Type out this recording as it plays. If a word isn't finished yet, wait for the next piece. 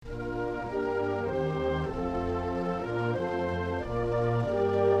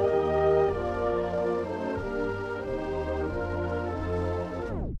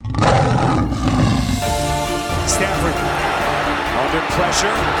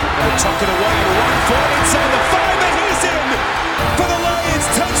They tuck it away and run for it inside the 5, and he's in for the Lions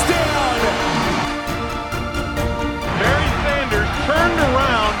touchdown. Barry Sanders turned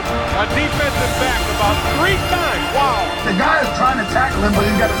around a defensive back about 3 times. Wow. The guy is trying to tackle him, but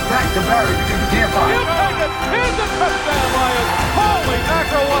he's got his back to Barry because he can't find him. He'll take it. Here's a touchdown, Lions. Holy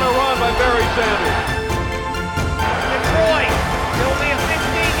mackerel, what a run by Barry Sanders. Detroit, there will be a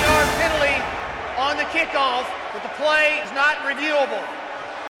 15-yard penalty on the kickoff, but the play is not reviewable.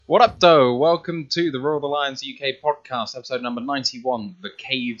 What up, though? Welcome to the Roar of the Lions UK podcast, episode number 91, The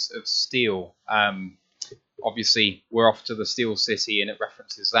Caves of Steel. Obviously, we're off to the Steel City, and it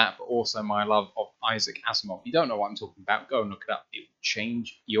references that, but also my love of Isaac Asimov. If you don't know what I'm talking about, go and look it up. It will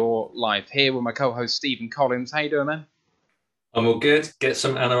change your life. Here with my co-host, Stephen Collins. How you doing, man? I'm all good. Get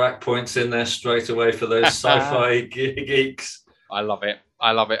some Anorak points in there straight away for those sci-fi geeks. I love it.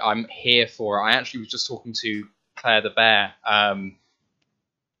 I'm here for it. I actually was just talking to Claire the Bear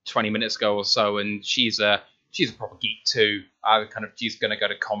 20 minutes ago or so, and she's a proper geek too. She's going to go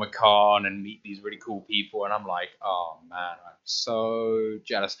to Comic-Con and meet these really cool people, and I'm like, oh man, I'm so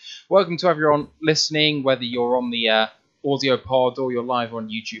jealous. Welcome to everyone listening, whether you're on the audio pod or you're live on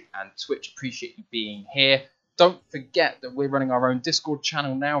YouTube and Twitch. Appreciate you being here. Don't forget that we're running our own Discord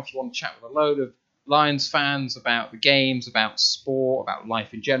channel now if you want to chat with a load of Lions fans about the games, about sport, about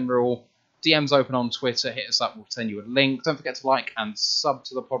life in general. DM's open on Twitter. Hit us up. We'll send you a link. Don't forget to like and sub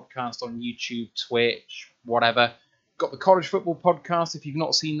to the podcast on YouTube, Twitch, whatever. Got the College Football Podcast if you've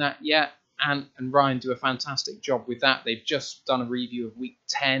not seen that yet. Ant and Ryan do a fantastic job with that. They've just done a review of Week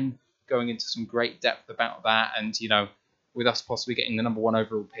 10, going into some great depth about that. And, you know, with us possibly getting the number 1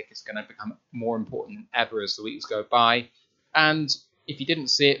 overall pick, it's going to become more important than ever as the weeks go by. And if you didn't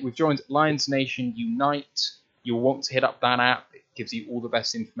see it, we've joined Lions Nation Unite. You'll want to hit up that app. It gives you all the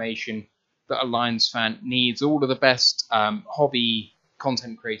best information that a Lions fan needs, all of the best hobby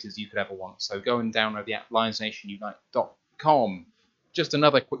content creators you could ever want. So go and download the app, lionsnationunite.com. Just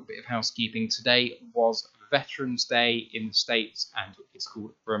another quick bit of housekeeping. Today was Veterans Day in the States, and it's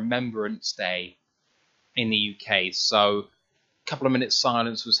called Remembrance Day in the UK. So a couple of minutes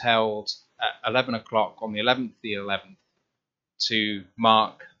silence was held at 11 o'clock on the 11th of the 11th to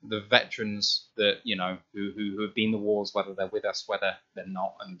mark the veterans that, you know, who have been in the wars, whether they're with us, whether they're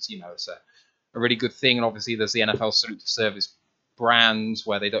not. And, you know, it's a really good thing. And obviously there's the NFL Salute to Service brand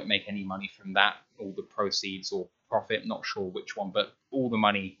where they don't make any money from that. All the proceeds or profit, not sure which one, but all the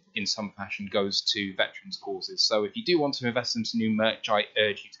money in some fashion goes to veterans causes. So if you do want to invest in some new merch, I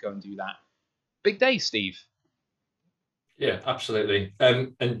urge you to go and do that. Big day, Steve. Yeah, absolutely.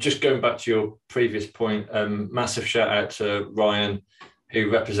 And just going back to your previous point, massive shout out to Ryan,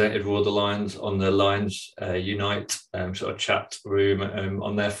 who represented Roar the Lions on the Lions Unite sort of chat room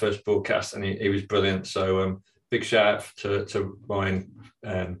on their first broadcast, and he was brilliant. So big shout out to Ryan,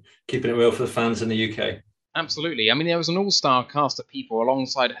 keeping it real for the fans in the UK. Absolutely. I mean, there was an all-star cast of people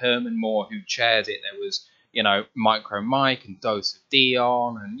alongside Herman Moore who chaired it. There was, you know, Micro Mike and Dose of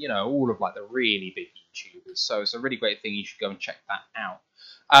Dion and, you know, all of like the really big YouTubers. So it's a really great thing. You should go and check that out.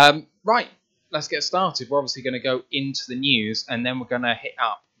 Right, let's get started. We're obviously going to go into the news, and then we're going to hit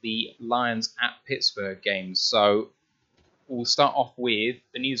up the Lions at Pittsburgh games. So we'll start off with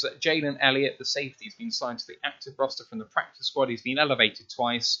the news that Jalen Elliott, the safety, has been signed to the active roster from the practice squad. He's been elevated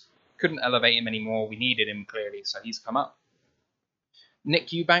twice. Couldn't elevate him anymore. We needed him, clearly, so he's come up.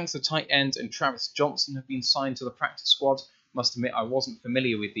 Nick Eubanks, the tight end, and Travis Johnson have been signed to the practice squad. Must admit, I wasn't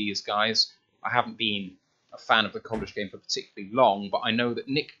familiar with these guys. I haven't been a fan of the college game for particularly long, but I know that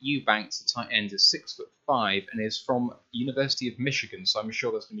Nick Eubanks, the tight end, is 6'5" and is from University of Michigan, so I'm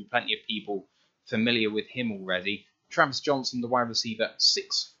sure there's going to be plenty of people familiar with him already. Travis Johnson, the wide receiver,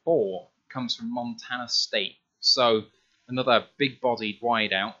 6'4", comes from Montana State. So another big-bodied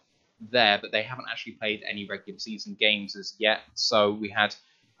wideout there, but they haven't actually played any regular season games as yet. So we had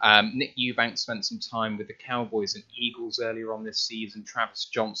Nick Eubanks spent some time with the Cowboys and Eagles earlier on this season. Travis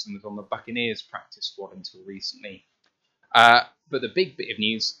Johnson was on the Buccaneers practice squad until recently. But the big bit of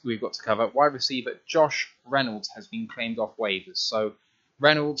news we've got to cover, wide receiver Josh Reynolds has been claimed off waivers. So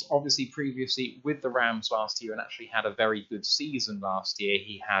Reynolds, obviously previously with the Rams last year and actually had a very good season last year.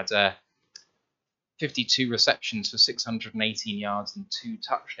 He had 52 receptions for 618 yards and 2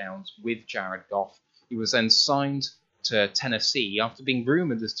 touchdowns with Jared Goff. He was then signed to Tennessee after being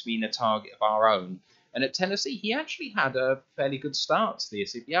rumoured as to being a target of our own. And at Tennessee, he actually had a fairly good start to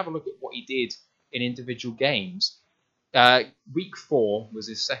this. If you have a look at what he did in individual games, Week 4 was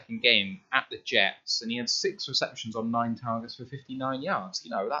his second game at the Jets, and he had 6 receptions on 9 targets for 59 yards.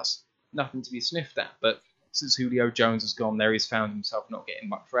 You know, that's nothing to be sniffed at. But since Julio Jones has gone there, he's found himself not getting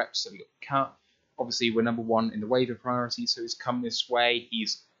much reps, so he got cut. Obviously, we're number 1 in the waiver priority, so he's come this way.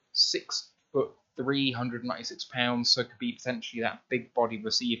 He's 6'3", 196 pounds, so could be potentially that big body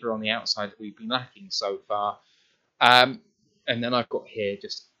receiver on the outside that we've been lacking so far. And then I've got here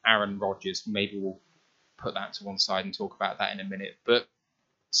just Aaron Rodgers. Maybe we'll put that to one side and talk about that in a minute. But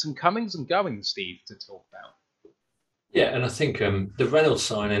some comings and goings, Steve, to talk about. Yeah, and I think the Reynolds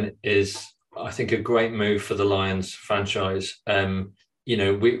signing is, I think, a great move for the Lions franchise. I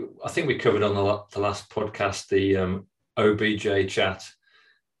think we covered on the last podcast the OBJ chat,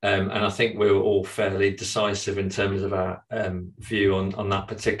 and I think we were all fairly decisive in terms of our view on that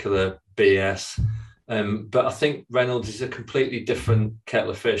particular BS. But I think Reynolds is a completely different kettle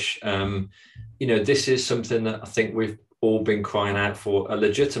of fish. This is something that I think we've all been crying out for, a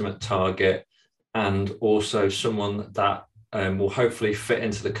legitimate target, and also someone that will hopefully fit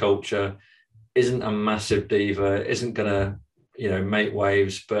into the culture, isn't a massive diva, isn't going to, make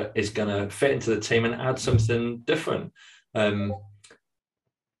waves, but is going to fit into the team and add something different.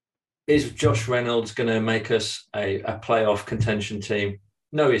 Is Josh Reynolds going to make us a playoff contention team?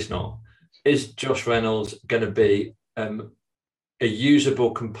 No, he's not. Is Josh Reynolds going to be a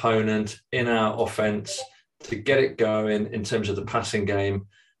usable component in our offense to get it going in terms of the passing game,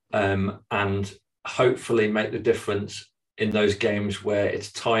 and hopefully make the difference in those games where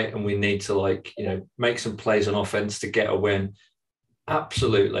it's tight and we need to make some plays on offense to get a win?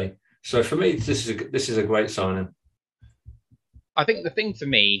 Absolutely. So for me, this is a great signing. I think the thing for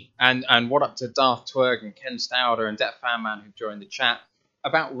me, and what up to Darth Twerg and Ken Stauder and Det Fanman who joined the chat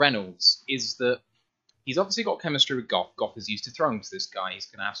about Reynolds, is that he's obviously got chemistry with Goff. Goff is used to throwing to this guy. He's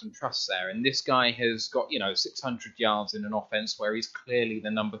going to have some trust there. And this guy has got, 600 yards in an offense where he's clearly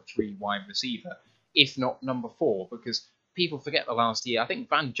the number 3 wide receiver, if not number 4, because people forget the last year. I think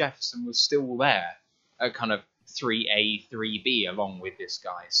Van Jefferson was still there at kind of 3A, 3B along with this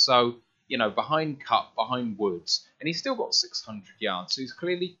guy. So, behind Cup, behind Woods, and he's still got 600 yards. So he's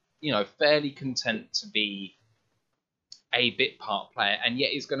clearly, fairly content to be a bit part player, and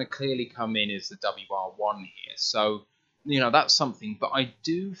yet he's going to clearly come in as the WR1 here. So, that's something. But I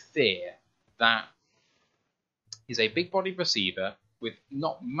do fear that he's a big body receiver with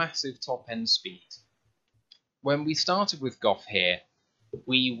not massive top end speed. When we started with Goff here,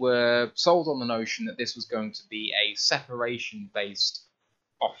 we were sold on the notion that this was going to be a separation-based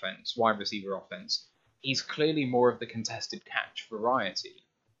offense, wide receiver offense. He's clearly more of the contested catch variety.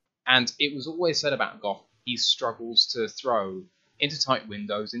 And it was always said about Goff, he struggles to throw into tight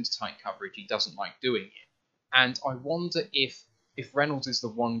windows, into tight coverage. He doesn't like doing it. And I wonder if Reynolds is the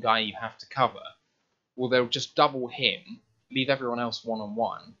one guy you have to cover, well, they'll just double him, leave everyone else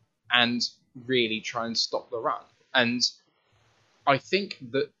one-on-one, and really try and stop the run. And I think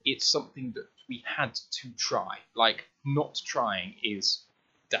that it's something that we had to try. Not trying is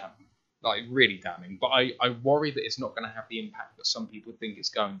damning, really damning. But I worry that it's not going to have the impact that some people think it's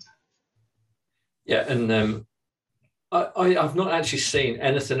going to have. Yeah, and I've not actually seen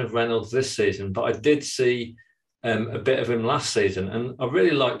anything of Reynolds this season, but I did see a bit of him last season, and I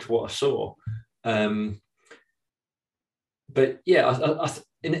really liked what I saw. But yeah,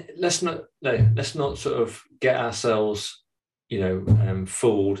 let's not sort of get ourselves,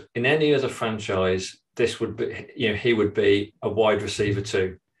 fooled. In any other franchise, this would be, he would be a wide receiver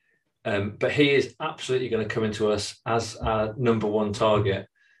too. But he is absolutely going to come into us as our number 1 target.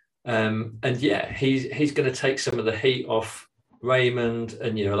 And yeah, he's going to take some of the heat off Raymond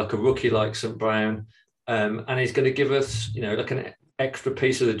and, like a rookie like St. Brown. And he's going to give us, like an extra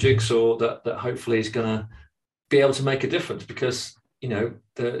piece of the jigsaw that hopefully is going to be able to make a difference, because,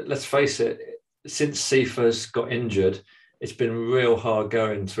 let's face it, since Cephas got injured, it's been real hard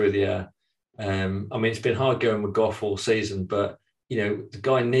going through the air. It's been hard going with Goff all season, but, the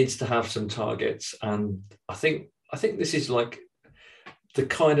guy needs to have some targets. And I think this is like the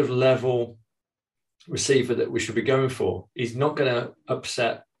kind of level receiver that we should be going for. He's not going to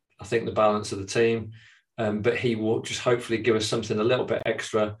upset, I think, the balance of the team, but he will just hopefully give us something a little bit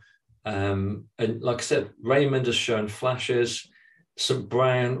extra. And like I said, Raymond has shown flashes. St.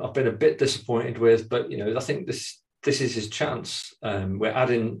 Brown, I've been a bit disappointed with, but I think this is his chance. We're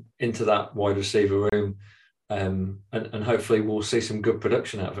adding into that wide receiver room, and hopefully we'll see some good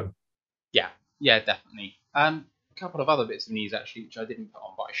production out of him. Yeah, definitely. A couple of other bits of news, actually, which I didn't put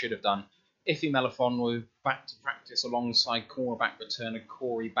on, but I should have done. Iffy Melifonwu back to practice alongside cornerback returner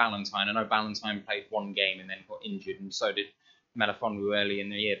Corey Ballantyne. I know Ballantyne played 1 game and then got injured, and so did Melifonwu early in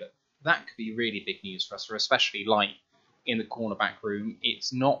the year, but that could be really big news for us. We're especially light in the cornerback room.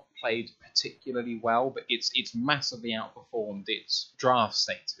 It's not played particularly well, but it's massively outperformed its draft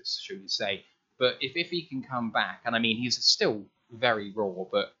status, should we say. But if he can come back, and he's still very raw,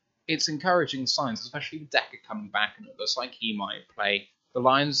 but it's encouraging signs, especially with Decker coming back, and it looks like he might play. the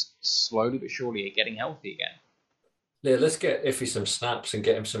Lions slowly but surely are getting healthy again. Yeah, let's get Iffy some snaps and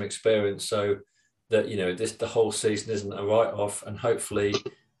get him some experience so that, the whole season isn't a write-off, and hopefully,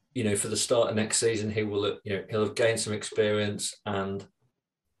 for the start of next season, he'll have gained some experience and,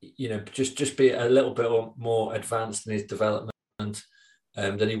 just be a little bit more advanced in his development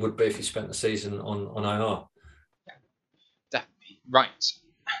than he would be if he spent the season on IR. Yeah, definitely. Right.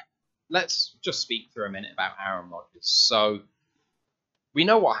 Let's just speak for a minute about Aaron Rodgers. So, we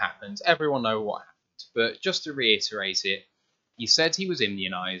know what happened. Everyone knows what happened. But just to reiterate it, he said he was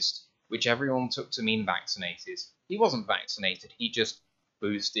immunised, which everyone took to mean vaccinated. He wasn't vaccinated. He just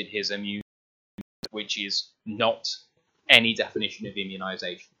boosted his immune, which is not any definition of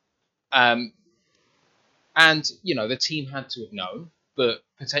immunisation. And, the team had to have known, but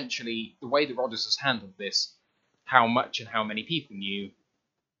potentially the way that Rodgers has handled this, how much and how many people knew,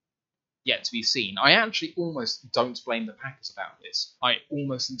 yet to be seen. I actually almost don't blame the Packers about this. I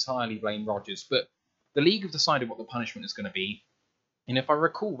almost entirely blame Rodgers, but the league have decided what the punishment is going to be. And if I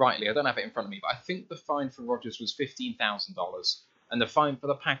recall rightly, I don't have it in front of me, but I think the fine for Rodgers was $15,000, and the fine for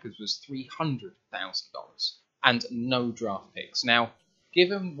the Packers was $300,000, and no draft picks. Now,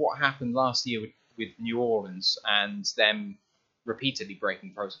 given what happened last year with New Orleans and them repeatedly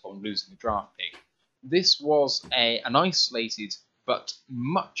breaking protocol and losing the draft pick, this was an isolated but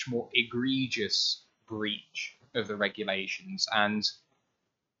much more egregious breach of the regulations, and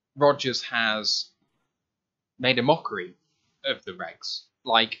Rodgers has made a mockery of the regs.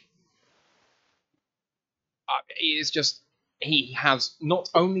 It is just, he has not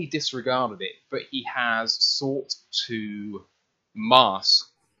only disregarded it, but he has sought to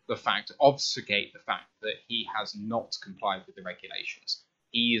obfuscate the fact that he has not complied with the regulations.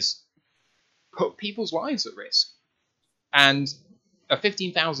 He's put people's lives at risk. And a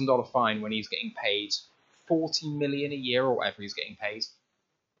 $15,000 fine when he's getting paid $40 million a year or whatever he's getting paid,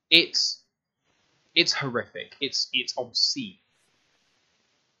 it's horrific. It's obscene.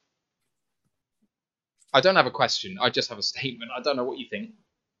 I don't have a question. I just have a statement. I don't know what you think.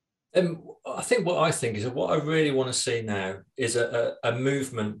 I think what I think is that what I really want to see now is a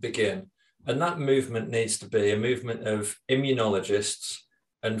movement begin. And that movement needs to be a movement of immunologists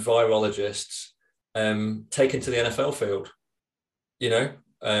and virologists taken to the NFL field.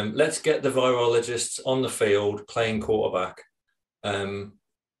 Let's get the virologists on the field playing quarterback,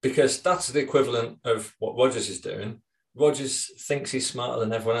 because that's the equivalent of what Rodgers is doing. Rodgers thinks he's smarter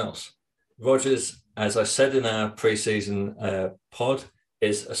than everyone else. Rodgers, as I said in our preseason pod,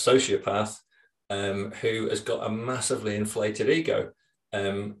 is a sociopath who has got a massively inflated ego.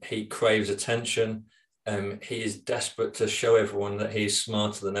 He craves attention. He is desperate to show everyone that he's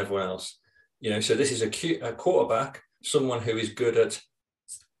smarter than everyone else. So this is a quarterback, someone who is good at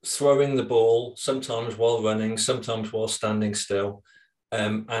throwing the ball, sometimes while running, sometimes while standing still.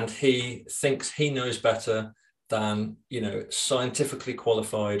 And he thinks he knows better than, scientifically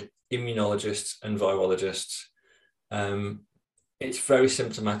qualified immunologists and virologists. It's very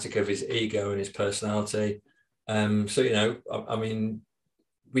symptomatic of his ego and his personality. We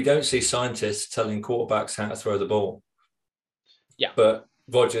don't see scientists telling quarterbacks how to throw the ball. Yeah. But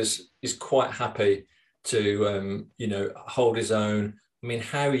Rodgers is quite happy to, hold his own. I mean,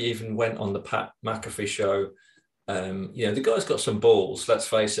 how he even went on the Pat McAfee show. The guy's got some balls, let's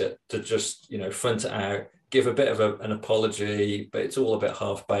face it, to just, front it out, give a bit of an apology, but it's all a bit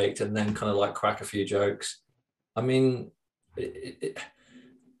half-baked, and then kind of crack a few jokes. I mean,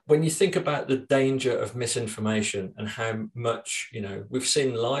 when you think about the danger of misinformation and how much, we've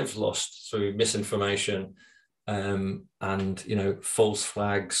seen lives lost through misinformation and, false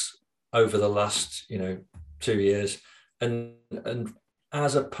flags over the last, 2 years. And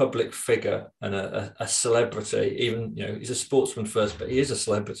as a public figure and a celebrity, even, he's a sportsman first, but he is a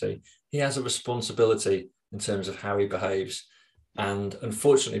celebrity. He has a responsibility in terms of how he behaves. And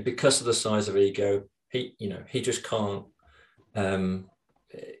unfortunately, because of the size of ego, he just can't,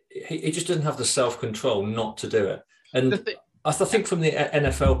 he just doesn't have the self-control not to do it. And I think from the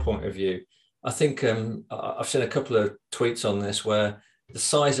NFL point of view, I think I've seen a couple of tweets on this where the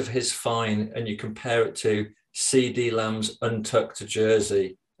size of his fine, and you compare it to CD Lamb's untucked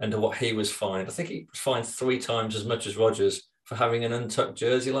jersey and what he was fined. I think he was fined 3 times as much as Rodgers for having an untucked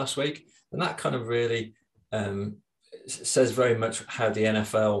jersey last week. And that kind of really says very much how the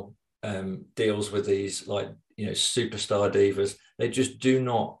NFL deals with these superstar divas. They just do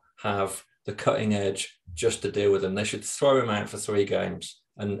not have the cutting edge just to deal with them. They should throw him out for 3 games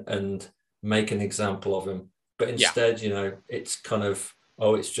and make an example of him. But instead, it's kind of,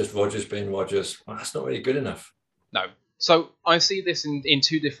 it's just Rodgers being Rodgers. Well, that's not really good enough. No. So I see this in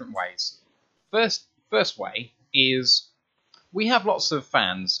 2 different ways. First way is we have lots of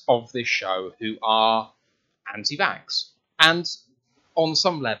fans of this show who are anti-vax. And on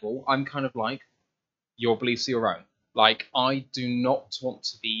some level, I'm kind of like, your beliefs are your own. Like, I do not want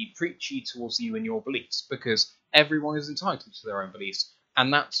to be preachy towards you and your beliefs, because everyone is entitled to their own beliefs,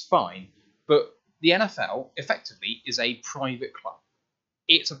 and that's fine. But the NFL, effectively, is a private club.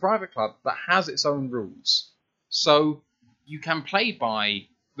 It's a private club that has its own rules. So you can play by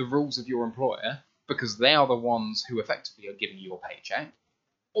the rules of your employer, because they are the ones who effectively are giving you your paycheck,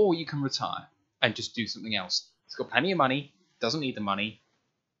 or you can retire and just do something else. It's got plenty of money, doesn't need the money.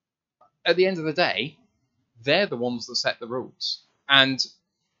 At the end of the day, they're the ones that set the rules. And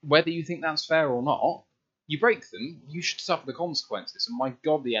whether you think that's fair or not, you break them, you should suffer the consequences. And my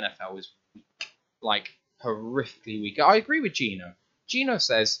God, the NFL is weak. Like, horrifically weak. I agree with Gino. Gino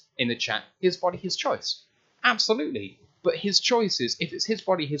says in the chat, his body, his choice. Absolutely. But his choice is, if it's his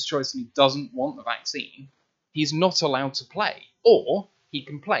body, his choice, and he doesn't want the vaccine, he's not allowed to play. Or he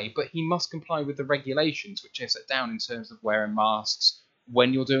can play, but he must comply with the regulations, which are set down in terms of wearing masks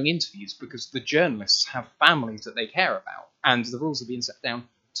when you're doing interviews, because the journalists have families that they care about, and the rules are being set down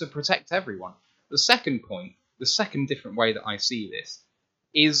to protect everyone. The second point, the second different way that I see this,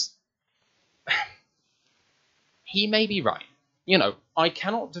 is he may be right. You know, I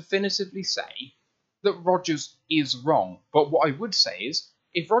cannot definitively say that Rodgers is wrong, but what I would say is,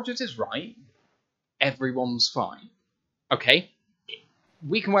 if Rodgers is right, everyone's fine. Okay?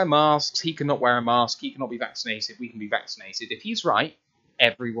 We can wear masks, he cannot wear a mask, he cannot be vaccinated, we can be vaccinated. If he's right,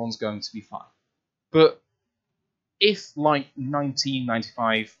 everyone's going to be fine. But if, like,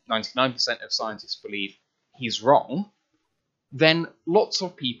 99% of scientists believe he's wrong, then lots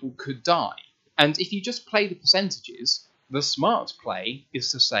of people could die. And if you just play the percentages, the smart play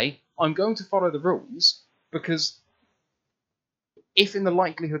is to say, I'm going to follow the rules, because if in the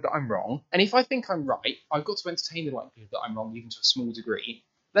likelihood that I'm wrong, and if I think I'm right, I've got to entertain the likelihood that I'm wrong, even to a small degree.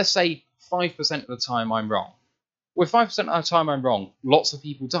 Let's say 5% of the time I'm wrong. Well, 5% of the time I'm wrong, lots of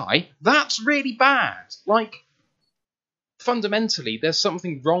people die. That's really bad. Like, fundamentally, there's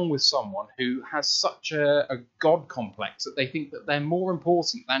something wrong with someone who has such a god complex that they think that they're more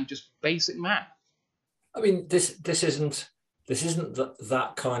important than just basic math. I mean, this isn't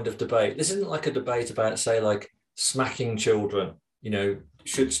that kind of debate. This isn't like a debate about, say, like smacking children. You know,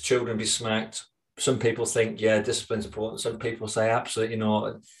 should children be smacked? Some people think, yeah, discipline's important. Some people say absolutely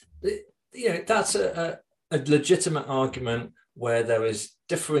not. You know, that's a legitimate argument where there is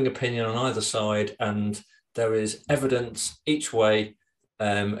differing opinion on either side, and there is evidence each way,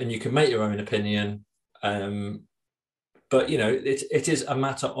 and you can make your own opinion. But you know, it is a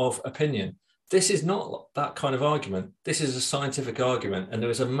matter of opinion. This is not that kind of argument. This is a scientific argument, and there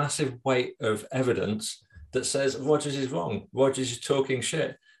is a massive weight of evidence that says Rodgers is wrong. Rodgers is talking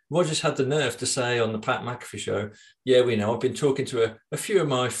shit. Rodgers had the nerve to say on the Pat McAfee show, yeah, we know, I've been talking to a few of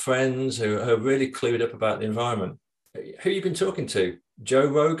my friends who are really clued up about the environment. Who you been talking to? Joe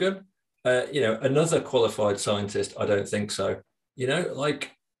Rogan? You know, another qualified scientist? I don't think so. You know,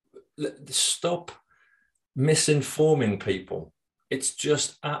 like, stop misinforming people. It's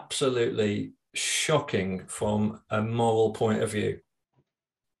just absolutely shocking from a moral point of view.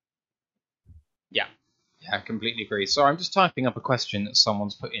 Yeah, I completely agree. So I'm just typing up a question that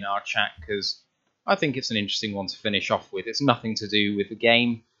someone's put in our chat, because I think it's an interesting one to finish off with. It's nothing to do with the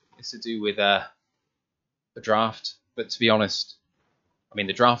game. It's to do with the draft. But to be honest, I mean,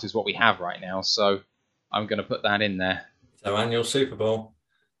 the draft is what we have right now, so I'm going to put that in there. So annual Super Bowl.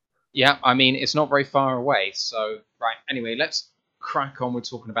 Yeah, I mean, it's not very far away. So, right, anyway, let's crack on with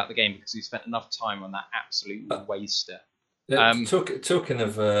talking about the game, because we spent enough time on that absolute waster. Talking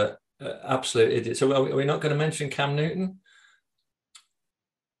of absolute idiots, so are we not going to mention Cam Newton?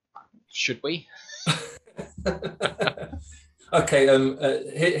 Should we? Okay,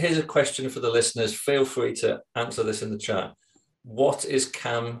 here's a question for the listeners. Feel free to answer this in the chat. What is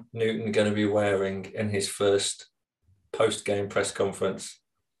Cam Newton going to be wearing in his first post-game press conference?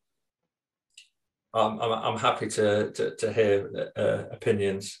 I'm happy to hear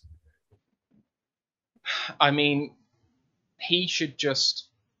opinions. I mean, he should just.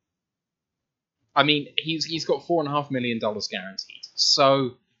 I mean, he's got $4.5 million guaranteed,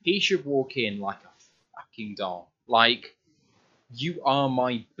 so he should walk in like a fucking doll. Like, you are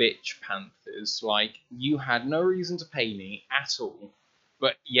my bitch, Panthers. Like, you had no reason to pay me at all,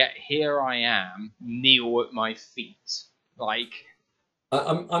 but yet here I am, kneel at my feet. Like,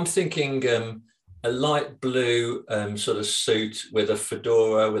 I'm thinking a light blue sort of suit with a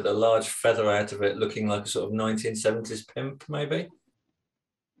fedora with a large feather out of it, looking like a sort of 1970s pimp, maybe.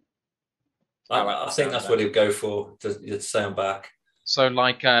 I think that's what he'd go for to sound back. So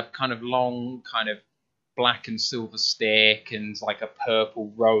like a kind of long, kind of black and silver stick and like a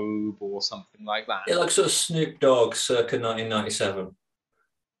purple robe or something like that. Yeah, like sort of Snoop Dogg circa 1997.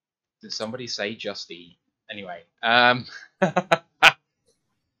 Did somebody say Just Eat? Anyway, they're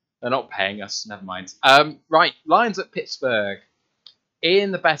not paying us. Never mind. Right, Lions at Pittsburgh.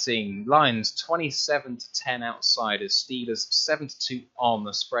 In the betting, Lions 27-10 outsiders. Steelers 7-2 on.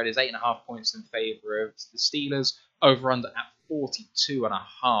 The spread is 8.5 points in favour of the Steelers. Over under at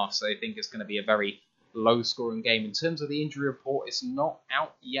 42.5. So I think it's going to be a very low-scoring game. In terms of the injury report, it's not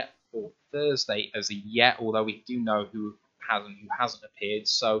out yet for Thursday as of yet, although we do know who hasn't appeared.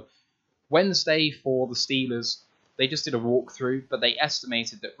 So Wednesday for the Steelers, they just did a walkthrough, but they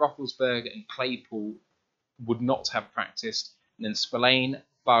estimated that Roethlisberger and Claypool would not have practiced, and then Spillane,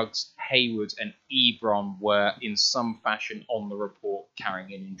 Buggs, Hayward, and Ebron were in some fashion on the report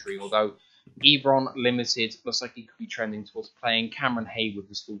carrying an injury, although Ebron limited, looks like he could be trending towards playing. Cameron Hayward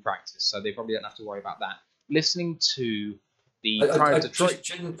was full practice, so they probably don't have to worry about that. Listening to the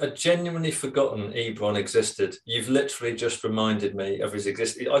I'd genuinely forgotten Ebron existed. You've literally just reminded me of his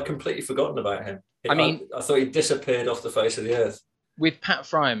existence. I'd completely forgotten about him. I thought he disappeared off the face of the earth. With Pat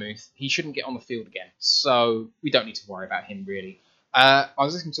Freiermuth, he shouldn't get on the field again, so we don't need to worry about him, really. I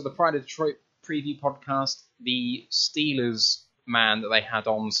was listening to the Pride of Detroit preview podcast. The Steelers man that they had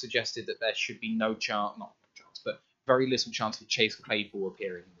on suggested that there should be but very little chance of Chase Claypool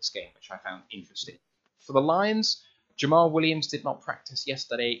appearing in this game, which I found interesting. For the Lions, Jamal Williams did not practice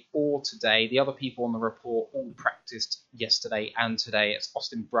yesterday or today. The other people on the report all practiced yesterday and today. It's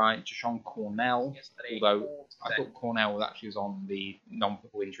Austin Bryant, Jashon Cornell, although I thought Cornell was on the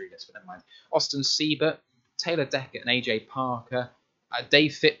non-football injury list, but never mind. Austin Siebert, Taylor Decker, and AJ Parker.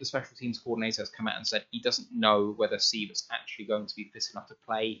 Dave Fitt, the special teams coordinator, has come out and said he doesn't know whether Siebert's actually going to be fit enough to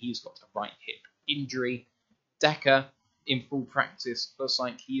play. He's got a right hip injury. Decker, in full practice, looks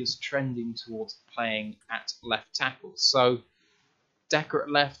like he is trending towards playing at left tackle. So, Decker at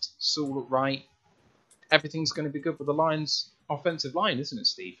left, Sewell at right. Everything's going to be good with the Lions' offensive line, isn't it,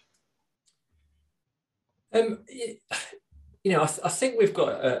 Steve? I think we've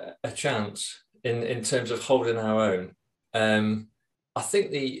got a chance in terms of holding our own. I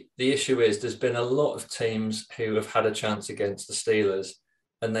think the issue is there's been a lot of teams who have had a chance against the Steelers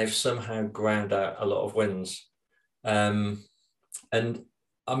and they've somehow ground out a lot of wins. And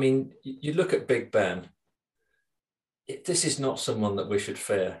I mean, you look at Big Ben, this is not someone that we should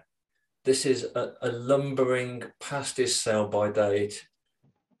fear. This is a lumbering, past his sell-by date.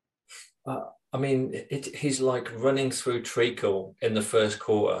 I mean, he's like running through treacle in the first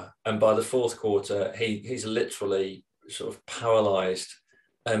quarter, and by the fourth quarter, he's literally sort of paralysed,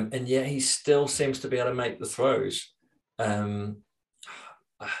 and yet he still seems to be able to make the throws. I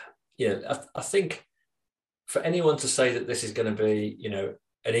think for anyone to say that this is going to be,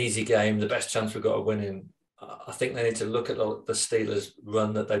 an easy game, the best chance we've got of winning, I think they need to look at the Steelers'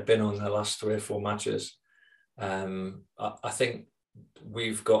 run that they've been on in the last 3 or 4 matches. I think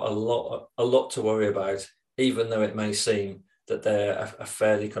we've got a lot to worry about, even though it may seem that they're a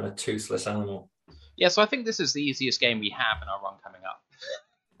fairly kind of toothless animal. Yeah, so I think this is the easiest game we have in our run coming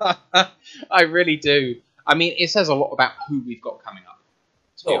up. I really do. I mean, it says a lot about who we've got coming up.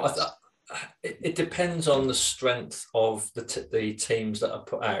 It depends on the strength of the teams that are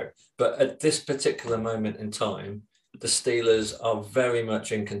put out. But at this particular moment in time, the Steelers are very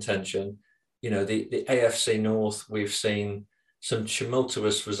much in contention. The AFC North, we've seen some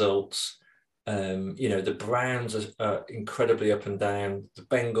tumultuous results. The Browns are incredibly up and down. The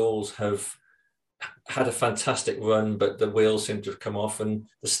Bengals have had a fantastic run, but the wheels seem to have come off, and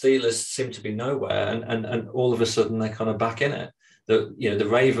the Steelers seem to be nowhere. And all of a sudden they're kind of back in it. The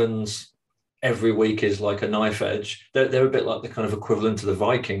Ravens every week is like a knife edge. They're a bit like the kind of equivalent to the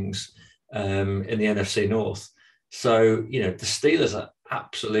Vikings in the NFC North. So, the Steelers are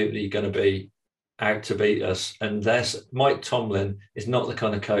absolutely going to be out to beat us. And Mike Tomlin is not the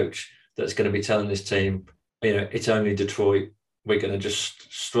kind of coach that's going to be telling his team, it's only Detroit. We're going to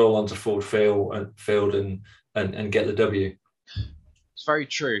just stroll onto Ford Field and get the W. It's very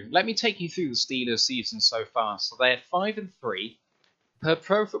true. Let me take you through the Steelers' season so far. So they're 5-3. Per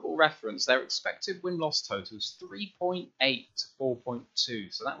Pro Football Reference, their expected win-loss total is 3.8 to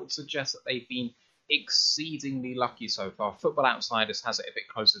 4.2. So that would suggest that they've been exceedingly lucky so far. Football Outsiders has it a bit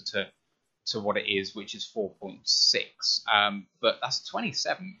closer to what it is, which is 4.6. But that's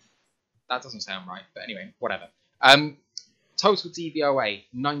 27th. That doesn't sound right. But anyway, whatever. Total DVOA,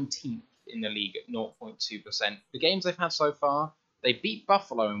 19th in the league at 0.2%. The games they've had so far, they beat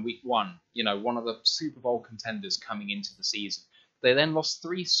Buffalo in week 1, one of the Super Bowl contenders coming into the season. They then lost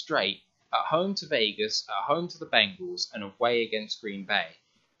 3 straight, at home to Vegas, at home to the Bengals, and away against Green Bay.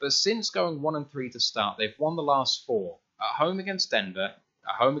 But since going 1-3 to start, they've won the last 4 at home against Denver,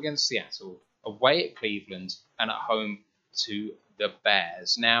 at home against Seattle, away at Cleveland, and at home to the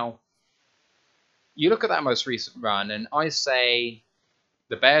Bears. Now, you look at that most recent run, and I say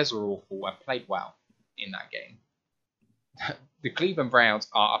the Bears were awful and played well in that game. The Cleveland Browns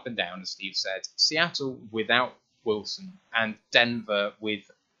are up and down, as Steve said. Seattle without Wilson, and Denver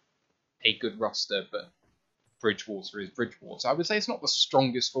with a good roster, but Bridgewater is Bridgewater. I would say it's not the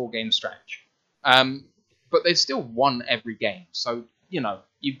strongest 4-game stretch, but they've still won every game. So,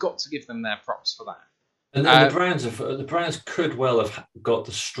 you've got to give them their props for that. And the Browns could well have got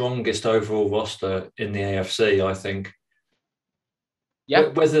the strongest overall roster in the AFC, I think. Yeah.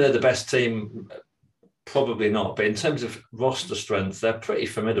 Whether they're the best team, probably not. But in terms of roster strength, they're pretty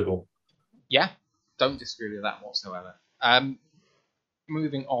formidable. Yeah, don't disagree with that whatsoever.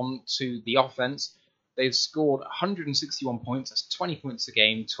 Moving on to the offense, they've scored 161 points. That's 20 points a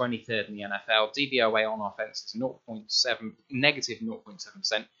game, 23rd in the NFL. DVOA on offense is negative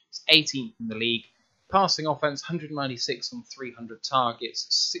 0.7%. It's 18th in the league. Passing offense, 196 on 300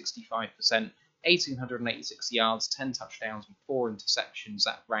 targets, 65%, 1,886 yards, 10 touchdowns, and 4 interceptions.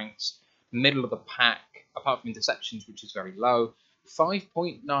 That ranks middle of the pack, apart from interceptions, which is very low.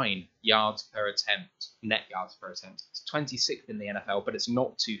 5.9 yards per attempt, net yards per attempt. It's 26th in the NFL, but it's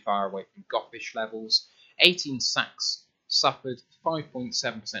not too far away from Goffish levels. 18 sacks suffered,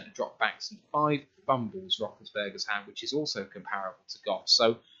 5.7% of dropbacks, and 5 fumbles Roethlisberger's had, which is also comparable to Goff.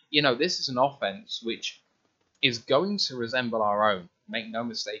 So, this is an offense which is going to resemble our own. Make no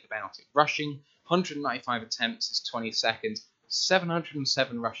mistake about it. Rushing, 195 attempts is 22nd.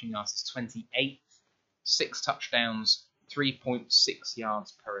 707 rushing yards is 28th. 6 touchdowns, 3.6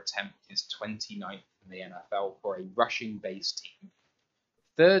 yards per attempt is 29th in the NFL for a rushing-based team.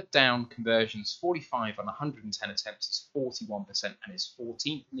 Third down conversions, 45 on 110 attempts is 41% and is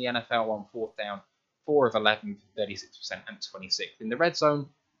 14th in the NFL on fourth down. 4 of 11 for 36% and 26th. In the red zone,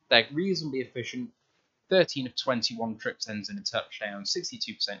 they're reasonably efficient. 13 of 21 trips ends in a touchdown.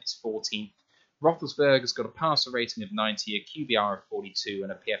 62% is 14th. Roethlisberger's got a passer rating of 90, a QBR of 42,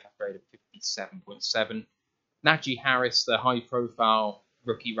 and a PFF grade of 57.7. Najee Harris, the high-profile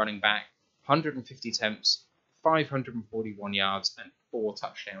rookie running back, 150 attempts, 541 yards, and 4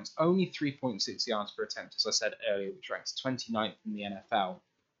 touchdowns. Only 3.6 yards per attempt, as I said earlier, which ranks 29th in the NFL.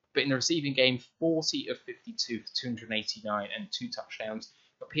 But in the receiving game, 40 of 52 for 289 and 2 touchdowns.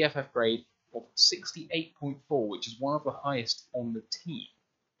 A PFF grade of 68.4, which is one of the highest on the team.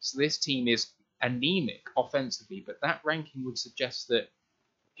 So this team is anemic offensively, but that ranking would suggest that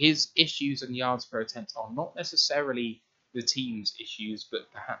his issues and yards per attempt are not necessarily the team's issues,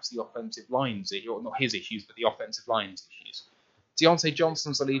 but perhaps the offensive line's, or not his issues, but the offensive line's issues. Deontay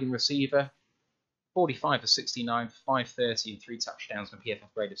Johnson's the leading receiver, 45 of 69 for 530 and 3 touchdowns and a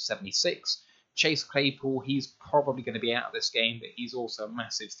PFF grade of 76. Chase Claypool, he's probably going to be out of this game, but he's also a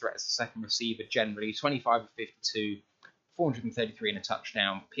massive threat as a second receiver generally. 25 of 52, 433 and a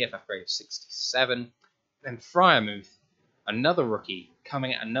touchdown, PFF grade of 67. Then Freiermuth, another rookie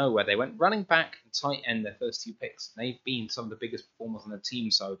coming out of nowhere. They went running back and tight end their first 2 picks. They've been some of the biggest performers on the team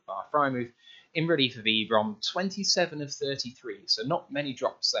so far. Freiermuth in relief of Ebron, 27 of 33, so not many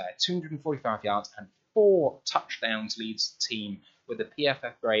drops there. 245 yards and 4 touchdowns leads the team with a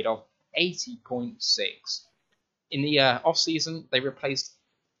PFF grade of 80.6. In the off-season, they replaced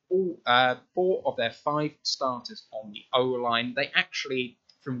all 4 of their 5 starters on the O-line. They actually,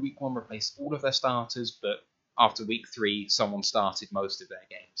 from week 1, replaced all of their starters, but after week 3, someone started most of their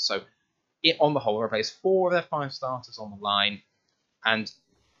games. So, on the whole, replaced 4 of their 5 starters on the line, and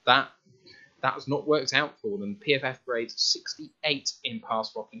that has not worked out for them. PFF grades 68 in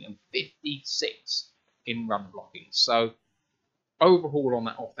pass blocking and 56 in run blocking. So, overhaul on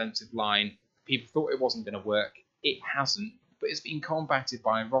that offensive line, people thought it wasn't going to work. It hasn't, but it's been combated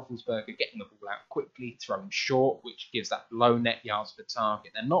by Roethlisberger getting the ball out quickly, thrown short, which gives that low net yards per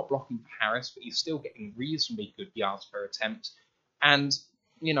target. They're not blocking for Harris, but he's still getting reasonably good yards per attempt. And,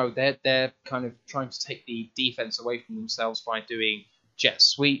 they're kind of trying to take the defense away from themselves by doing jet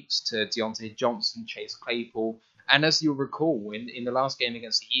sweeps to Deontay Johnson, Chase Claypool. And as you'll recall, in the last game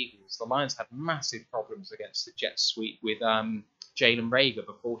against the Eagles, the Lions had massive problems against the jet sweep with Jalen Reagor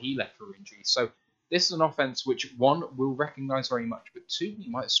before he left for injury. So this is an offense which, 1, we'll recognise very much, but 2, we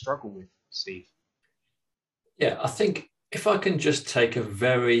might struggle with, Steve. Yeah, I think if I can just take a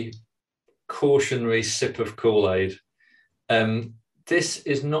very cautionary sip of Kool-Aid, this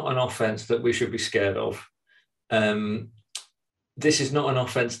is not an offense that we should be scared of. This is not an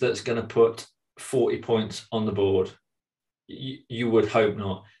offense that's going to put 40 points on the board. You would hope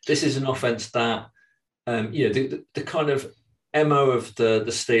not. This is an offense that, the kind of MO of the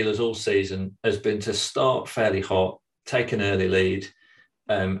Steelers all season has been to start fairly hot, take an early lead,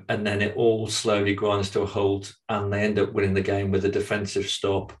 and then it all slowly grinds to a halt, and they end up winning the game with a defensive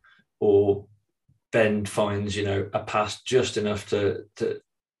stop, or Ben finds a pass just enough to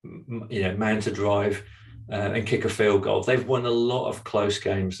mount a drive and kick a field goal. They've won a lot of close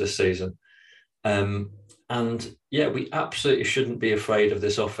games this season, and yeah, we absolutely shouldn't be afraid of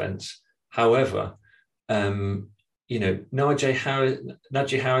this offense. However, Najee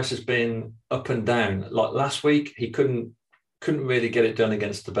Harris has been up and down. Like last week, he couldn't really get it done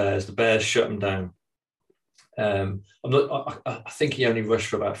against the Bears. The Bears shut him down. I think he only rushed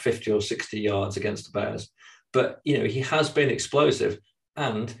for about 50 or 60 yards against the Bears. But, he has been explosive,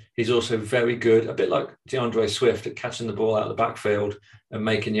 and he's also very good, a bit like DeAndre Swift, at catching the ball out of the backfield and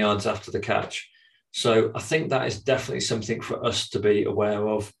making yards after the catch. So I think that is definitely something for us to be aware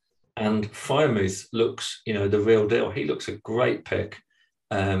of. And Freiermuth looks, the real deal. He looks a great pick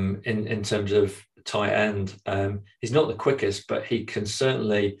in terms of tight end. He's not the quickest, but he can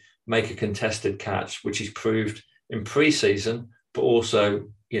certainly make a contested catch, which he's proved in pre-season, but also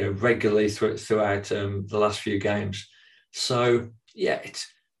regularly throughout the last few games. So yeah,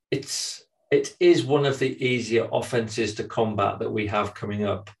 it is one of the easier offenses to combat that we have coming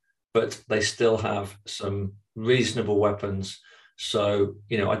up, but they still have some reasonable weapons. So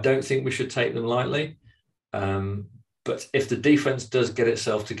I don't think we should take them lightly. But if the defense does get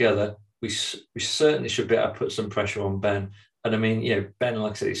itself together, we certainly should be able to put some pressure on Ben. And I mean, Ben,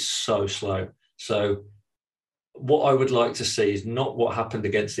 like I said, is so slow. So what I would like to see is not what happened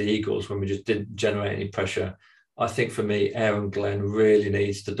against the Eagles when we just didn't generate any pressure. I think for me, Aaron Glenn really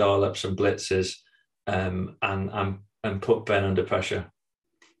needs to dial up some blitzes and put Ben under pressure.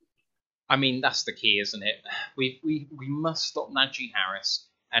 I mean, that's the key, isn't it? We must stop Najee Harris,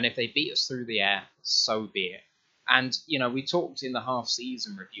 and if they beat us through the air, so be it. And, we talked in the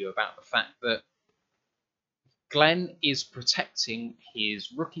half-season review about the fact that Glenn is protecting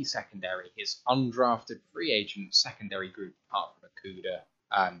his rookie secondary, his undrafted free agent secondary group, apart from Okudah.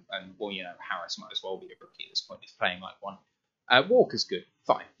 Harris might as well be a rookie at this point. He's playing like one. Walker's good,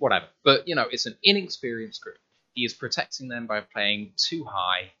 fine, whatever. But, it's an inexperienced group. He is protecting them by playing too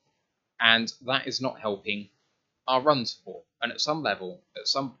high, and that is not helping our run support. And at some level, at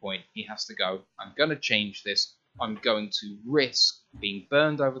some point, he has to go, I'm going to change this. I'm going to risk being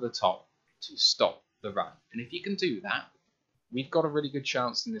burned over the top to stop the run. And if you can do that, we've got a really good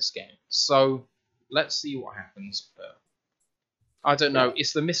chance in this game. So let's see what happens. But I don't know.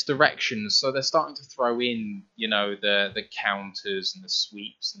 It's the misdirections. So they're starting to throw in, the counters and the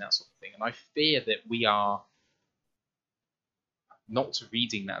sweeps and that sort of thing. And I fear that we are not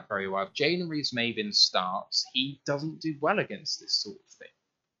reading that very well. If Jalen Reeves-Maybin starts, he doesn't do well against this sort of thing.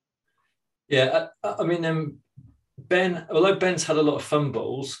 Yeah, I mean, Ben, although Ben's had a lot of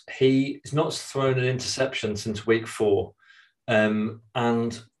fumbles, he's not thrown an interception since week 4. I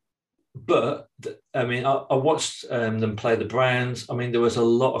watched them play the Browns. I mean, there was a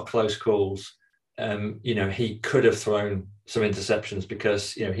lot of close calls. He could have thrown some interceptions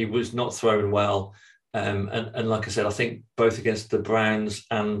because, he was not throwing well. And like I said, I think both against the Browns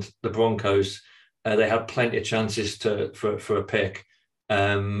and the Broncos, they had plenty of chances for a pick.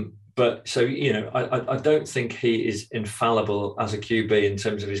 But so, I don't think he is infallible as a QB in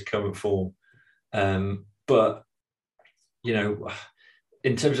terms of his current form. But,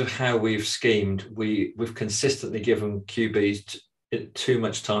 in terms of how we've schemed, we've consistently given QBs too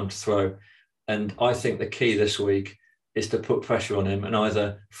much time to throw. And I think the key this week is to put pressure on him and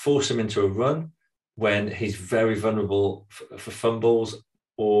either force him into a run when he's very vulnerable for fumbles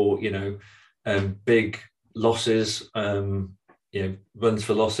or, big losses, runs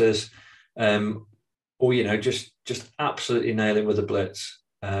for losses, or, just absolutely nail him with a blitz.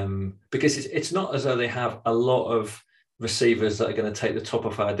 Because it's not as though they have a lot of receivers that are going to take the top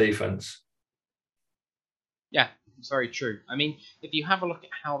of our defense. Yeah, it's very true. I mean, if you have a look at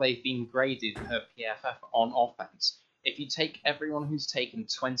how they've been graded per PFF on offense, if you take everyone who's taken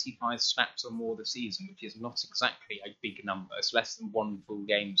 25 snaps or more this season, which is not exactly a big number, it's less than one full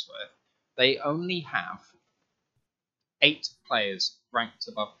game's worth, they only have 8 players ranked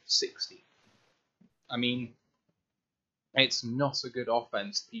above 60. I mean, it's not a good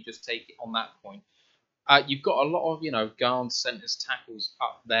offense if you just take it on that point. You've got a lot of, guards, centers, tackles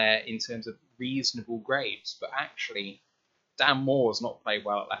up there in terms of reasonable grades, but actually, Dan Moore's not played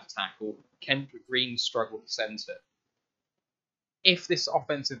well at left tackle. Kendrick Green struggled at center. If this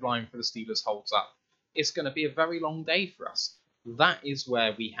offensive line for the Steelers holds up, it's going to be a very long day for us. That is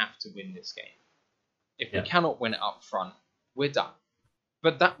where we have to win this game. If we cannot win it up front, we're done.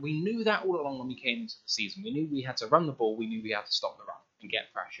 But that we knew that all along when we came into the season. We knew we had to run the ball. We knew we had to stop the run and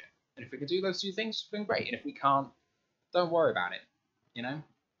get pressure. And if we could do those two things, it's been great. And if we can't, don't worry about it. You know,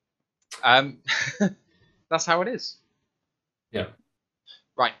 that's how it is. Yeah.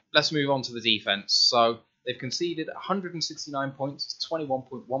 Right. Let's move on to the defense. So they've conceded 169 points,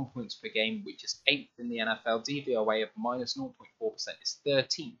 21.1 points per game, which is 8th in the NFL. DVOA of minus 0.4% is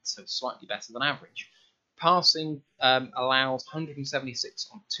 13th, so slightly better than average. Passing allowed 176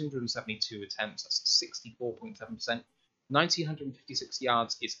 on 272 attempts. That's 64.7%. 1,956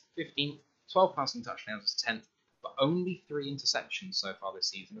 yards is 15th. 12 passing touchdowns is 10th. But only 3 interceptions so far this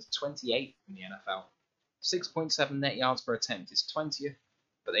season. That's 28th in the NFL. 6.7 net yards per attempt is 20th.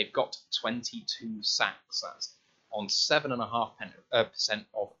 But they've got 22 sacks. That's on 7.5%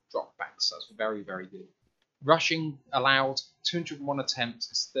 of dropbacks. So that's very, very good. Rushing allowed 201 attempts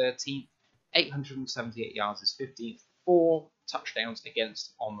is 13th. 878 yards is 15th. 4 touchdowns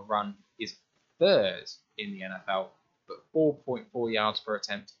against on the run is 3rd in the NFL, but 4.4 yards per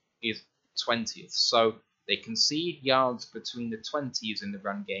attempt is 20th. So they concede yards between the 20s in the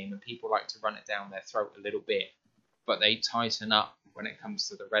run game, and people like to run it down their throat a little bit, but they tighten up when it comes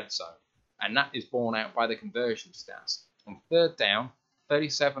to the red zone. And that is borne out by the conversion stats. On 3rd down,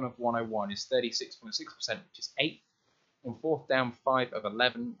 37 of 101 is 36.6%, which is 8th. On 4th down, 5 of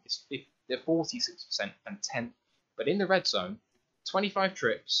 11 is 50. They're 46% and 10th. But in the red zone, 25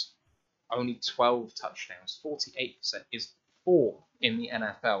 trips, only 12 touchdowns. 48% is 4th in the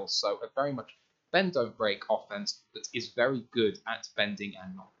NFL. So a very much bend don't break offense that is very good at bending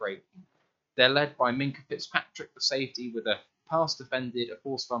and not breaking. They're led by Minkah Fitzpatrick, the safety, with a pass defended, a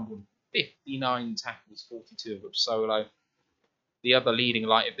forced fumble, 59 tackles, 42 of which solo. The other leading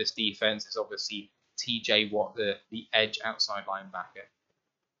light of this defense is obviously TJ Watt, the edge outside linebacker.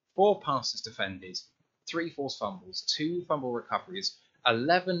 4 passes defended, 3 forced fumbles, 2 fumble recoveries,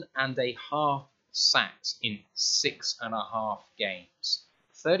 11.5 sacks in 6.5 games,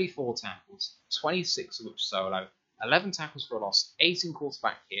 34 tackles, 26 of which solo, 11 tackles for a loss, 18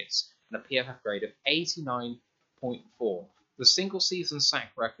 quarterback hits, and a PFF grade of 89.4. The single season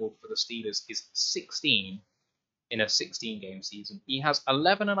sack record for the Steelers is 16 in a 16-game season. He has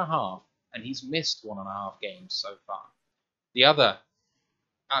 11.5, and he's missed 1.5 games so far. The other,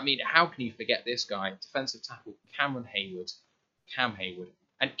 how can you forget this guy? Defensive tackle Cam Hayward.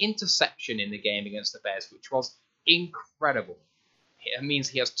 An interception in the game against the Bears, which was incredible. It means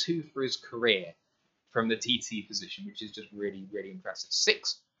he has 2 for his career from the TT position, which is just really, really impressive.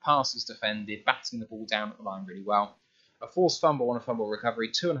 6 passes defended, batting the ball down at the line really well. A forced fumble on a fumble recovery,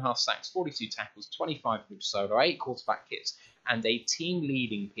 2.5 sacks, 42 tackles, 25 which solo, 8 quarterback hits, and a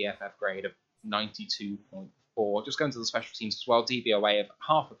team-leading PFF grade of 92.4. Just going to the special teams as well, DVOA of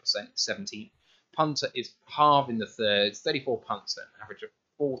 0.5%, 17th. Punter is half in the thirds, 34 punts at an average of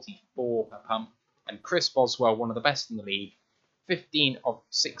 44 per punt. And Chris Boswell, one of the best in the league, 15 of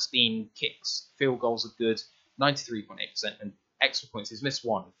 16 kicks. Field goals are good, 93.8%, and extra points. He's missed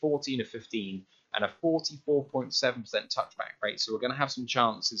 1, 14 of 15, and a 44.7% touchback rate. So we're going to have some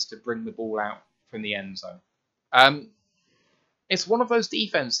chances to bring the ball out from the end zone. It's one of those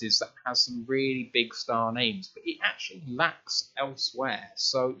defenses that has some really big star names, but it actually lacks elsewhere.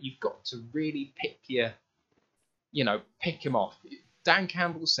 So you've got to really pick him off. Dan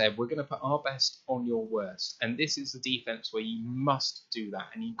Campbell said, we're going to put our best on your worst. And this is the defense where you must do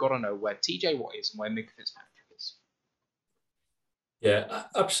that. And you've got to know where TJ Watt is and where Minkah Fitzpatrick is. Yeah,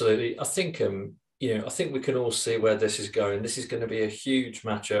 absolutely. I think, I think we can all see where this is going. This is going to be a huge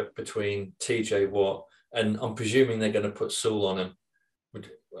matchup between TJ Watt, and I'm presuming they're going to put Sewell on him. Do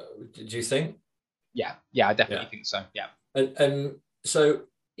you think? Yeah, I definitely think so. Yeah. And so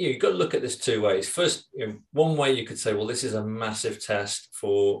you've got to look at this 2 ways. First, one way you could say, well, this is a massive test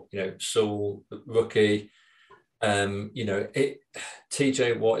for, Sewell, rookie. TJ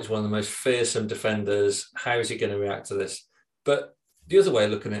Watt is one of the most fearsome defenders. How is he going to react to this? But the other way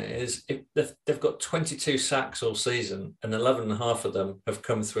of looking at it is if they've got 22 sacks all season and 11.5 of them have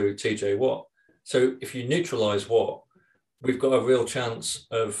come through TJ Watt. So if you neutralise Watt, we've got a real chance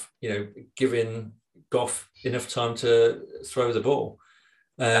of, giving Goff enough time to throw the ball.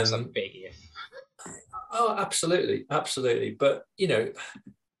 That's a big if. Oh, absolutely. But,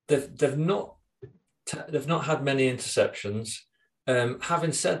 they've not had many interceptions.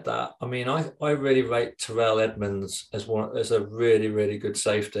 Having said that, I really rate Terrell Edmonds as a really, really good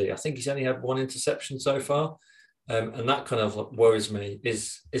safety. I think he's only had 1 interception so far. And that kind of worries me.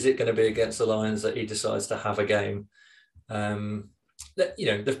 Is it going to be against the Lions that he decides to have a game?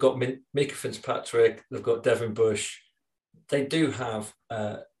 They've got Minkah Fitzpatrick, they've got Devin Bush. They do have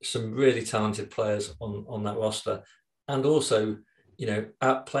some really talented players on that roster. And also,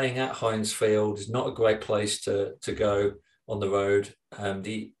 playing at Heinz Field is not a great place to go on the road.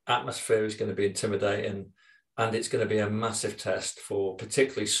 The atmosphere is going to be intimidating, and it's going to be a massive test for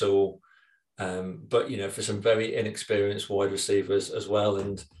particularly Saul, but for some very inexperienced wide receivers as well.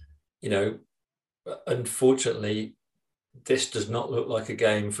 And unfortunately, this does not look like a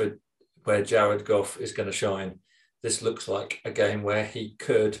game where Jared Goff is going to shine. This looks like a game where he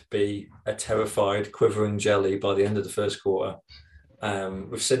could be a terrified, quivering jelly by the end of the first quarter.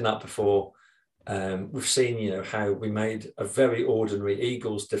 We've seen that before. We've seen, how we made a very ordinary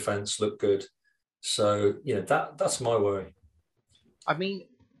Eagles defense look good. So, that's my worry. I mean,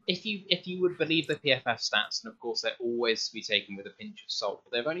 if you would believe the PFF stats, and of course they're always to be taken with a pinch of salt,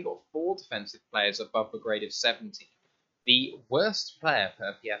 but they've only got 4 defensive players above the grade of 70. The worst player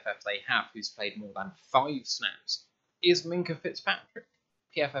per PFF they have, who's played more than 5 snaps, is Minkah Fitzpatrick,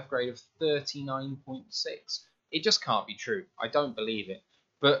 PFF grade of 39.6. It just can't be true. I don't believe it.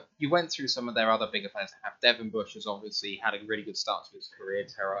 But you went through some of their other bigger players. Devin Bush has obviously had a really good start to his career,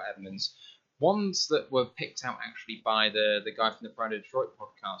 Terrell Edmonds. Ones that were picked out actually by the guy from the Pride of Detroit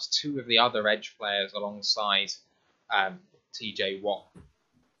podcast, 2 of the other edge players alongside TJ Watt.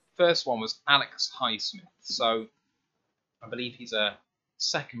 First one was Alex Highsmith. So I believe he's a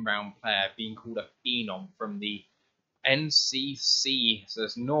second-round player being called a phenom from the NCC, so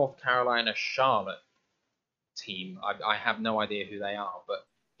it's North Carolina Charlotte team. I have no idea who they are, but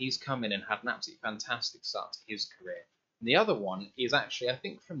he's come in and had an absolutely fantastic start to his career. And the other one is actually, I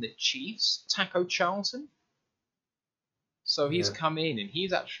think, from the Chiefs, Taco Charlton. So he's come in and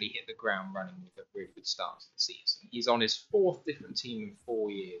he's actually hit the ground running with a really good start to the season. He's on his 4th different team in 4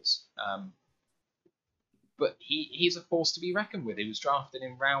 years. But he's a force to be reckoned with. He was drafted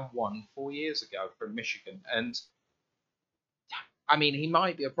in round 1 4 years ago from Michigan. And I mean, he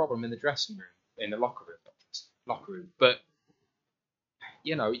might be a problem in the dressing room, in the locker room. But,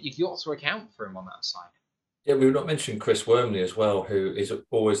 you've got to account for him on that side. Yeah, we've not mentioned Chris Wormley as well, who is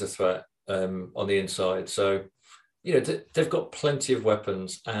always a threat on the inside. So, they've got plenty of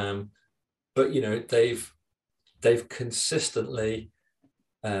weapons. But, they've consistently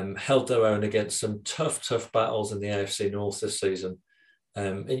held their own against some tough battles in the AFC North this season.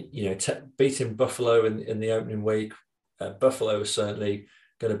 Beating Buffalo in the opening week. Buffalo is certainly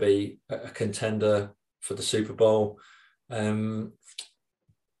going to be a contender for the Super Bowl. But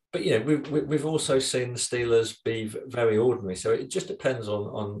we've also seen the Steelers be very ordinary. So it just depends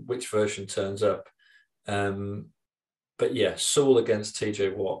on which version turns up. But yeah, Saul against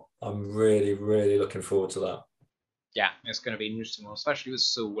TJ Watt. I'm really, really looking forward to that. Yeah, it's going to be an interesting one, especially with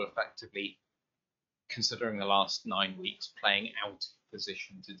Saul effectively, considering the last 9 weeks, playing out of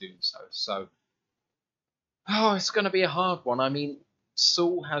position to do so. So, it's going to be a hard one. I mean,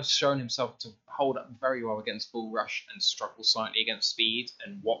 Saul has shown himself to hold up very well against bull rush and struggle slightly against speed,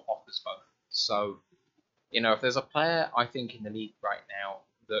 and Watt offers both. So, if there's a player I think in the league right now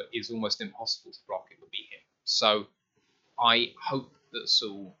that is almost impossible to block, it would be him. So, I hope that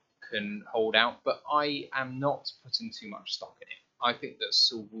Saul can hold out, but I am not putting too much stock in it. I think that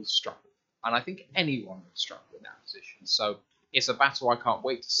Saul will struggle, and I think anyone will struggle in that position. So, it's a battle I can't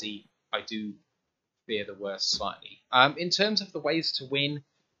wait to see. I do fear the worst slightly. In terms of the ways to win,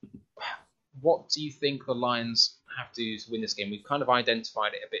 what do you think the Lions have to do to win this game? We've kind of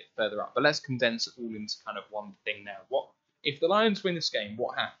identified it a bit further up, but let's condense it all into kind of one thing now. What if the Lions win this game?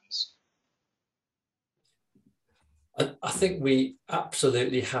 What happens? I think we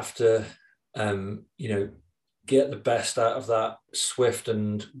absolutely have to, get the best out of that Swift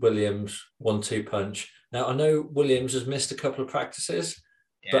and Williams 1-2 punch. Now, I know Williams has missed a couple of practices.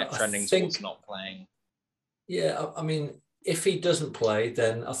 Yeah, trending towards not playing. Yeah, I mean, if he doesn't play,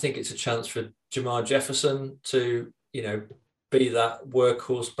 then I think it's a chance for Jamar Jefferson to, be that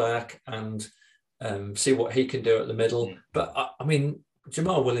workhorse back and see what he can do at the middle. Mm. But, I mean,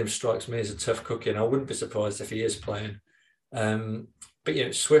 Jamal Williams strikes me as a tough cookie, and I wouldn't be surprised if he is playing.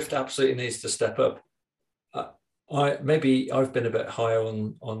 But, Swift absolutely needs to step up. I've been a bit higher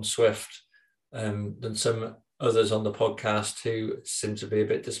on Swift than some others on the podcast who seem to be a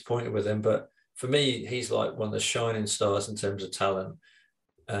bit disappointed with him. But for me, he's like one of the shining stars in terms of talent.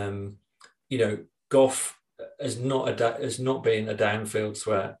 Goff has not been a downfield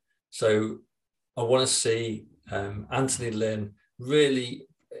threat. So I want to see Anthony Lynn really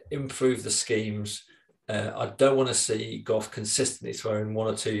improve the schemes. I don't want to see Goff consistently throwing 1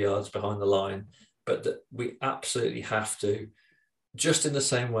 or 2 yards behind the line, but we absolutely have to, just in the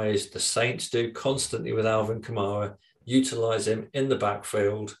same way as the Saints do constantly with Alvin Kamara, utilize him in the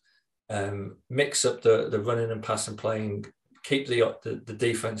backfield, mix up the running and passing playing, keep the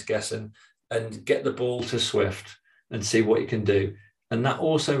defense guessing, and get the ball to Swift and see what he can do. And that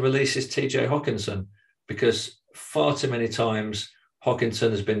also releases TJ Hawkinson, because far too many times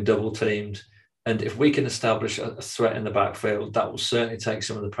Hawkinson has been double teamed. And if we can establish a threat in the backfield, that will certainly take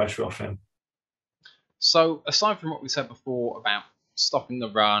some of the pressure off him. So aside from what we said before about stopping the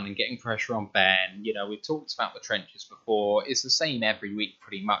run and getting pressure on Ben, we've talked about the trenches before. It's the same every week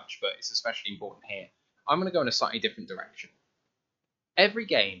pretty much, but it's especially important here. I'm going to go in a slightly different direction. Every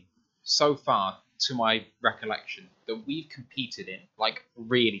game so far, to my recollection, that we've competed in, like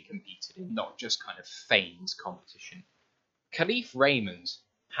really competed in, not just kind of feigned competition, Khalif Raymond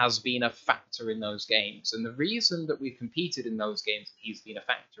has been a factor in those games. And the reason that we've competed in those games and he's been a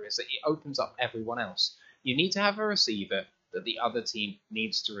factor is that it opens up everyone else. You need to have a receiver that the other team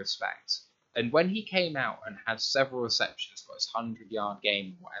needs to respect. And when he came out and had several receptions, got his 100-yard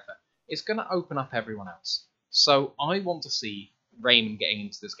game or whatever, it's going to open up everyone else. So I want to see Raymond getting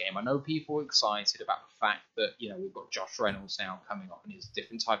into this game. I know people are excited about the fact that, we've got Josh Reynolds now coming up and he's a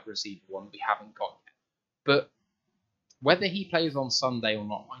different type of receiver, one we haven't got yet. But whether he plays on Sunday or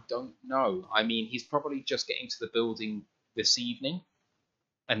not, I don't know. I mean, he's probably just getting to the building this evening.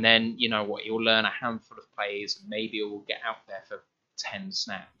 And then, he'll learn a handful of plays and maybe he'll get out there for 10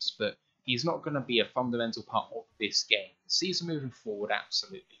 snaps. But he's not going to be a fundamental part of this game. The season moving forward,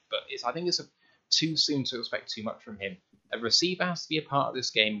 absolutely. But I think it's too soon to expect too much from him. A receiver has to be a part of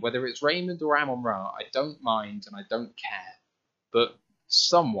this game. Whether it's Raymond or Amon-Ra, I don't mind and I don't care. But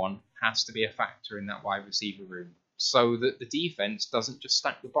someone has to be a factor in that wide receiver room, so that the defense doesn't just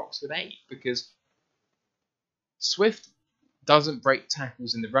stack the box with 8, because Swift doesn't break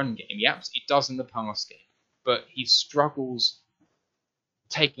tackles in the run game. He absolutely does in the pass game, but he struggles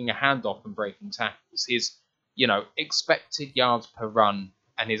taking a handoff and breaking tackles. His, expected yards per run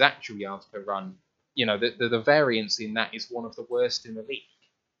and his actual yards per run, the variance in that is one of the worst in the league.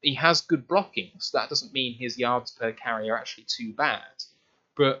 He has good blocking, so that doesn't mean his yards per carry are actually too bad,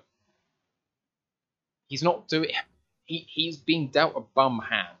 but he's not doing. He's being dealt a bum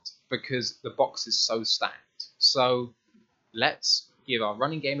hand because the box is so stacked. So let's give our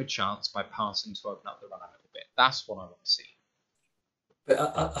running game a chance by passing to open up the run a little bit. That's what I want to see. But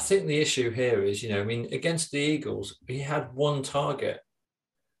I think the issue here is, against the Eagles, he had one target.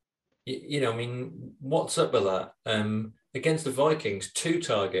 What's up with that? Against the Vikings, 2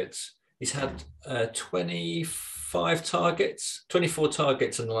 targets. He's had 24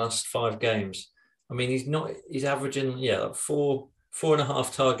 targets in the last 5 games. I mean, he's averaging, like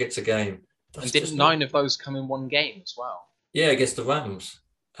 4.5 targets a game. And didn't 9 of those come in one game as well? Yeah, against the Rams.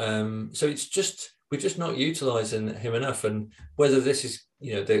 So we're just not utilising him enough. And whether this is,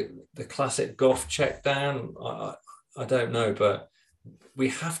 the classic Goff check down, I don't know, but we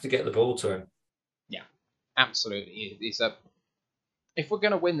have to get the ball to him. Yeah, absolutely. If we're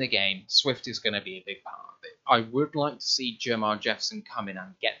going to win the game, Swift is going to be a big part of it. I would like to see Jermar Jefferson come in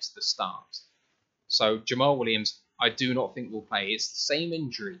and get to the start. So Jamal Williams, I do not think will play. It's the same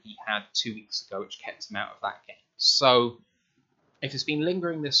injury he had 2 weeks ago, which kept him out of that game. So if it's been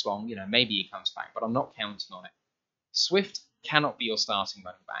lingering this long, maybe he comes back, but I'm not counting on it. Swift cannot be your starting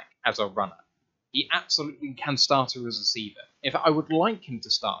running back as a runner. He absolutely can start as a receiver. In fact, I would like him to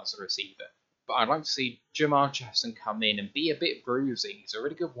start as a receiver, but I'd like to see Jermar Jefferson come in and be a bit bruising. He's a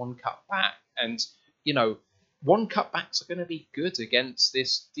really good one-cut back, and, one-cut backs are going to be good against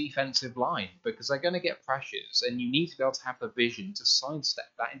this defensive line because they're going to get pressures, and you need to be able to have the vision to sidestep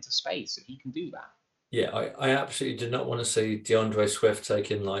that into space, and he can do that. Yeah, I absolutely do not want to see DeAndre Swift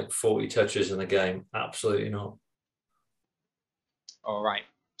taking like 40 touches in a game. Absolutely not. All right.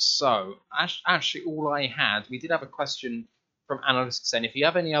 So, actually, all I had, we did have a question from Analytics, and if you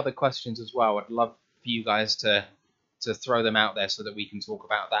have any other questions as well, I'd love for you guys to throw them out there so that we can talk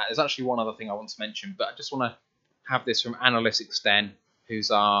about that. There's actually one other thing I want to mention, but I just want to have this from Analytics Den,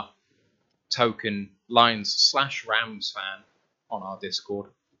 who's our token Lions/Rams fan on our Discord.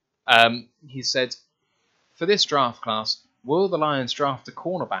 He said, for this draft class, will the Lions draft a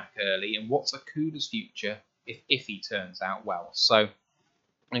cornerback early, and what's Okuda's future if he turns out well? So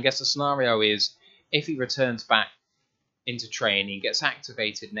I guess the scenario is if he returns back into training, gets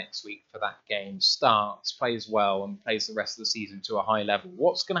activated next week for that game, starts, plays well, and plays the rest of the season to a high level,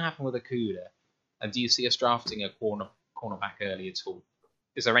 what's going to happen with Okuda? And do you see us drafting a cornerback early at all?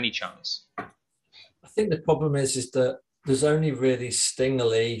 Is there any chance? I think the problem is that there's only really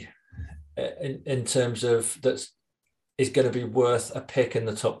Stingley in terms of that is going to be worth a pick in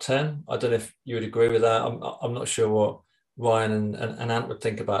the top 10. I don't know if you would agree with that. I'm not sure what Ryan and Ant would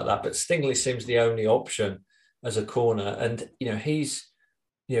think about that, but Stingley seems the only option as a corner, and he's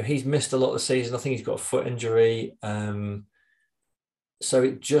missed a lot of the season. I think he's got a foot injury, so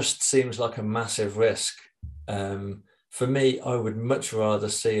it just seems like a massive risk. For me, I would much rather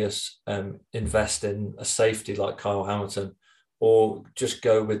see us invest in a safety like Kyle Hamilton, or just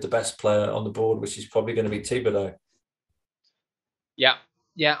go with the best player on the board, which is probably going to be Thibodeau. Yeah,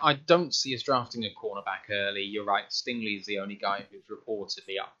 I don't see us drafting a cornerback early. You're right, Stingley is the only guy who's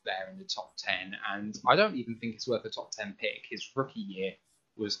reportedly up there in the top 10, and I don't even think it's worth a top 10 pick. His rookie year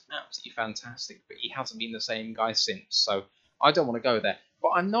was absolutely fantastic, but he hasn't been the same guy since, so I don't want to go there.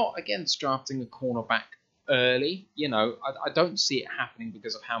 But I'm not against drafting a cornerback early. I don't see it happening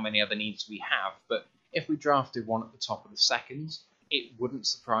because of how many other needs we have, but if we drafted one at the top of the second, it wouldn't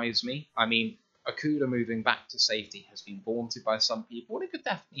surprise me. I mean, Okudah moving back to safety has been vaunted by some people, and it could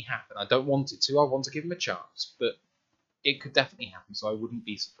definitely happen. I don't want it to. I want to give him a chance, but it could definitely happen, so I wouldn't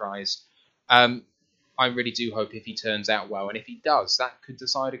be surprised. I really do hope if he turns out well, and if he does, that could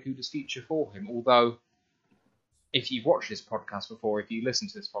decide Okudah's future for him. Although, if you've watched this podcast before, if you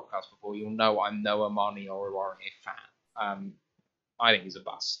listened to this podcast before, you'll know I'm no Amani Oruwariye fan. I think he's a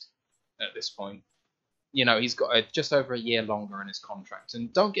bust at this point. He's got just over a year longer in his contract,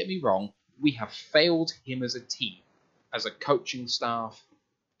 and don't get me wrong, we have failed him as a team, as a coaching staff.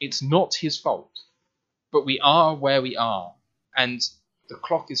 It's not his fault, but we are where we are, and the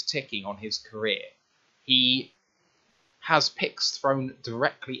clock is ticking on his career. He has picks thrown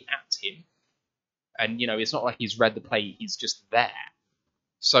directly at him, and, it's not like he's read the play, he's just there.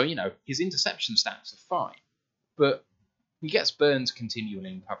 So, his interception stats are fine, but he gets burned continually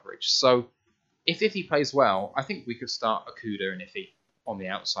in coverage. So, if Iffy plays well, I think we could start Okudah and Iffy on the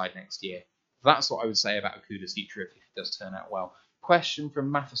outside next year. That's what I would say about Okudah's future if he does turn out well. Question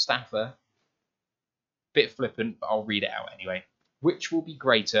from Matthew Staffer. Bit flippant, but I'll read it out anyway. Which will be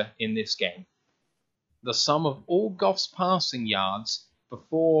greater in this game? The sum of all Goff's passing yards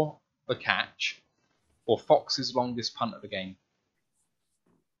before the catch, or Fox's longest punt of the game?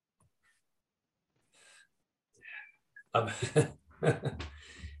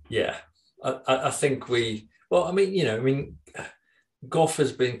 Yeah, I think we... Well, Goff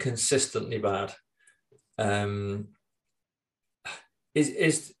has been consistently bad.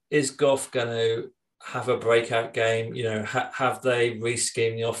 Is Goff going to have a breakout game? Have they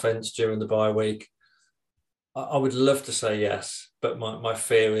re-schemed the offense during the bye week? I would love to say yes, but my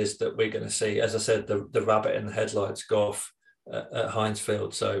fear is that we're going to see, as I said, the rabbit in the headlights Goff at Heinz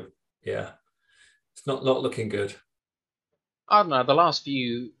Field. So yeah, it's not looking good. I don't know. The last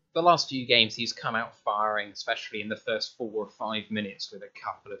few games he's come out firing, especially in the first 4 or 5 minutes with a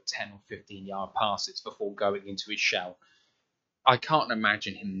couple of 10 or 15 yard passes before going into his shell. I can't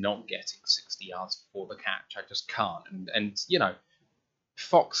imagine him not getting 60 yards before the catch. I just can't. And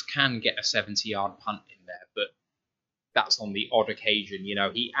Fox can get a 70-yard punt in there, but that's on the odd occasion.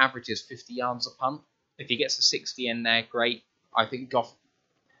 He averages 50 yards a punt. If he gets a 60 in there, great. I think Goff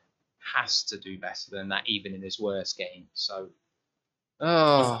has to do better than that, even in his worst game. So,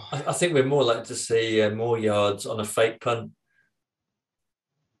 I think we're more likely to see more yards on a fake punt.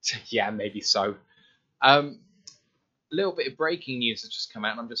 Yeah, maybe so. A little bit of breaking news has just come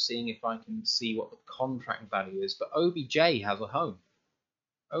out, and I'm just seeing if I can see what the contract value is. But OBJ has a home.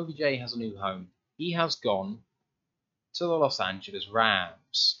 OBJ has a new home. He has gone to the Los Angeles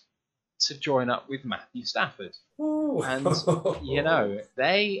Rams to join up with Matthew Stafford. Ooh. And,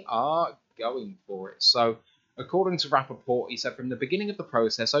 they are going for it. So, according to Rappaport, he said from the beginning of the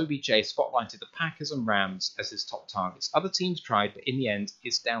process, OBJ spotlighted the Packers and Rams as his top targets. Other teams tried, but in the end,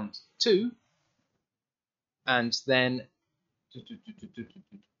 it's down to 2. And then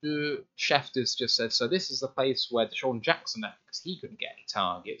Schefter's just said, so this is the place where Deshaun Jackson left because he couldn't get any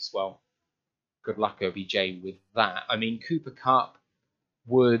targets. Well, good luck, OBJ, with that. I mean, Cooper Kupp,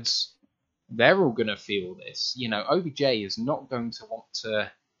 Woods, they're all going to feel this. OBJ is not going to want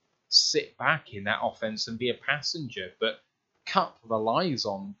to sit back in that offense and be a passenger, but Kupp relies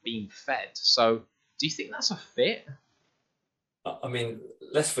on being fed. So, do you think that's a fit? I mean,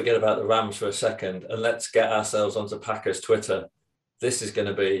 let's forget about the Rams for a second and let's get ourselves onto Packers Twitter. This is going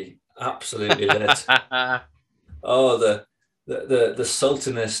to be absolutely lit. Oh, the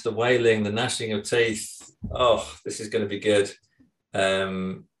saltiness, the wailing, the gnashing of teeth. Oh, this is going to be good.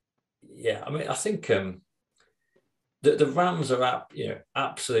 I think the Rams are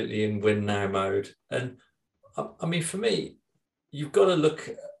absolutely in win now mode, and I mean, for me, you've got to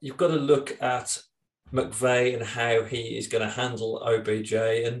look at McVay and how he is going to handle OBJ.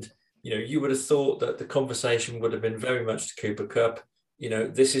 And, you would have thought that the conversation would have been very much to Cooper Kupp.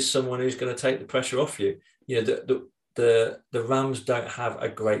 This is someone who's going to take the pressure off you. The Rams don't have a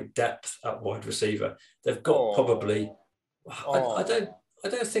great depth at wide receiver. They've got probably, I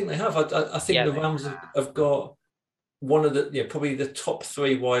don't think they have. I think the Rams have got one of the, probably the top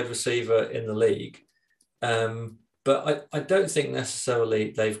 3 wide receiver in the league. but I don't think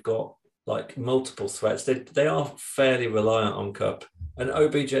necessarily they've got like multiple threats. They are fairly reliant on Kupp, and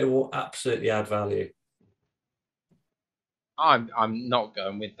OBJ will absolutely add value. I'm not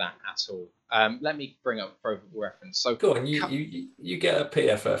going with that at all. Let me bring up Pro Football Reference. So go on, you get a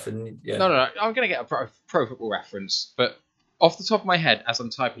PFF, and yeah. No. I'm going to get a Pro Football Reference, but off the top of my head, as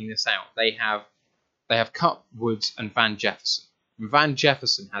I'm typing this out, they have Kupp, Woods, and Van Jefferson. Van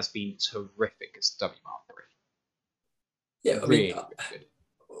Jefferson has been terrific as WR3. Yeah, I mean,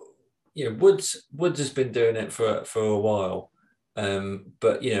 Woods has been doing it for a while.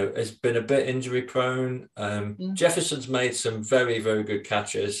 But has been a bit injury prone. Jefferson's made some very, very good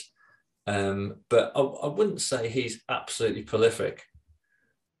catches, but I wouldn't say he's absolutely prolific.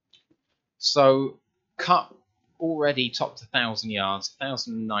 So Kupp already topped 1,000 yards,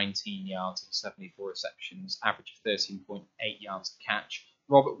 1,019 yards and 74 receptions, average of 13.8 yards a catch.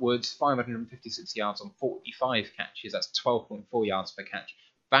 Robert Woods, 556 yards on 45 catches, that's 12.4 yards per catch.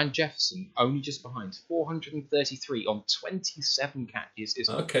 Van Jefferson, only just behind, 433 on 27 catches, is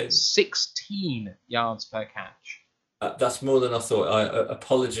 16 yards per catch. That's more than I thought.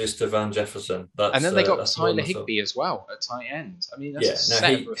 Apologies to Van Jefferson. And then they got Tyler Higbee as well at tight end. I mean,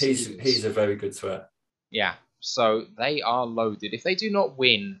 he's a very good threat. Yeah, so they are loaded. If they do not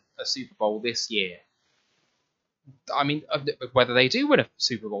win a Super Bowl this year, I mean, whether they do win a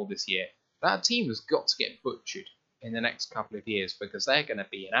Super Bowl this year, that team has got to get butchered in the next couple of years because they're going to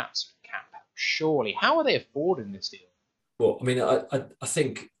be an absolute cap. Surely, how are they affording this deal? Well, I mean, I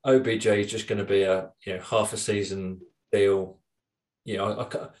think OBJ is just going to be a half a season deal.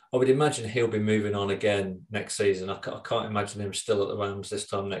 I would imagine he'll be moving on again next season. I can't imagine him still at the Rams this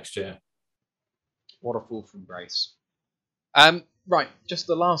time next year. What a fall from grace. Right, just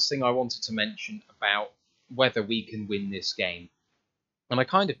the last thing I wanted to mention about whether we can win this game, and I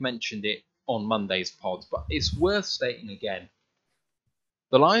kind of mentioned it on Monday's pod, but it's worth stating again.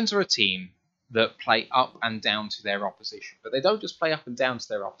 The Lions are a team that play up and down to their opposition, but they don't just play up and down to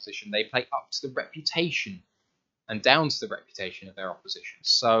their opposition, they play up to the reputation and down to the reputation of their opposition.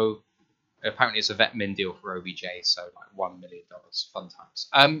 So apparently it's a vet min deal for OBJ, so like $1 million, fun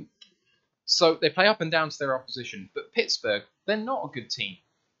times. So they play up and down to their opposition, but Pittsburgh, they're not a good team.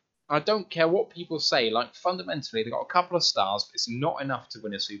 I don't care what people say, like fundamentally they've got a couple of stars, but it's not enough to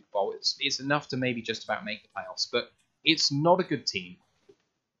win a Super Bowl. It's enough to maybe just about make the playoffs, but it's not a good team.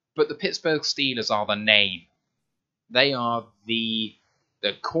 But the Pittsburgh Steelers are the name. They are the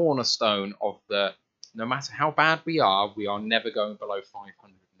cornerstone of the, no matter how bad we are never going below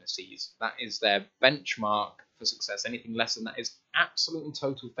 500 in a season. That is their benchmark for success. Anything less than that is absolute and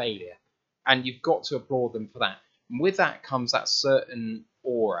total failure. And you've got to applaud them for that. And with that comes that certain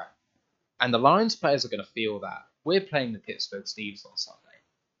aura. And the Lions players are going to feel that. We're playing the Pittsburgh Steelers on Sunday.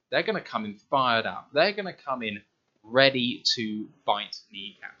 They're going to come in fired up. They're going to come in ready to bite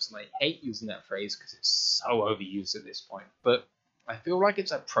kneecaps. And I hate using that phrase because it's so overused at this point. But I feel like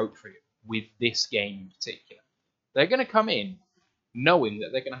it's appropriate with this game in particular. They're going to come in knowing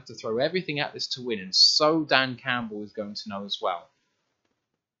that they're going to have to throw everything at this to win. And so Dan Campbell is going to know as well.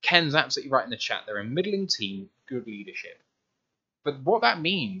 Ken's absolutely right in the chat. They're a middling team, good leadership. But what that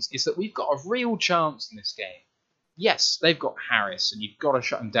means is that we've got a real chance in this game. Yes, they've got Harris, and you've got to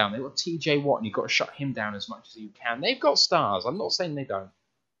shut him down. They've got TJ Watt, and you've got to shut him down as much as you can. They've got stars. I'm not saying they don't.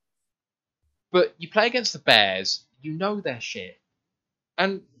 But you play against the Bears, you know they're shit.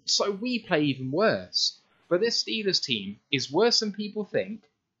 And so we play even worse. But this Steelers team is worse than people think,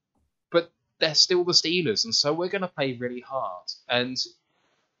 but they're still the Steelers, and so we're going to play really hard. And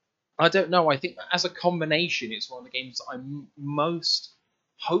I don't know. I think that as a combination, it's one of the games that I'm most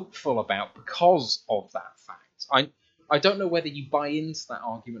hopeful about because of that fact. I don't know whether you buy into that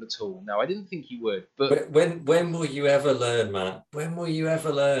argument at all. No, I didn't think you would. But when will you ever learn, Matt? When will you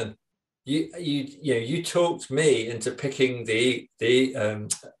ever learn? You talked me into picking the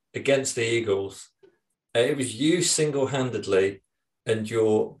against the Eagles. It was you single-handedly and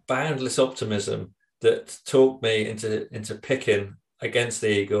your boundless optimism that talked me into picking against the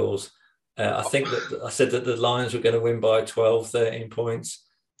Eagles. I think that I said that the Lions were going to win by 12, 13 points.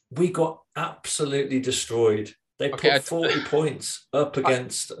 We got absolutely destroyed. They put 40 points up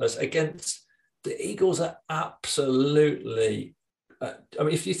against us. Against the Eagles are absolutely... I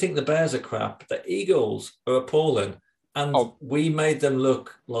mean, if you think the Bears are crap, the Eagles are appalling. And we made them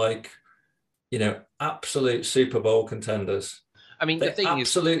look like, absolute Super Bowl contenders. I mean, they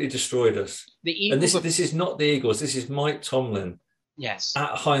absolutely destroyed us. The Eagles this is not the Eagles. This is Mike Tomlin. Yes.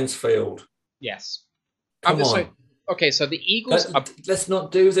 At Heinz Field. Yes. Come on. So the Eagles let's not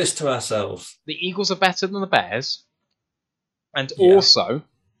do this to ourselves. The Eagles are better than the Bears. And also,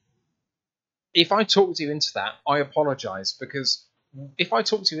 if I talked you into that, I apologise, because if I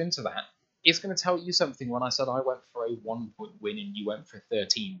talked you into that, it's going to tell you something when I said I went for a 1-point win and you went for a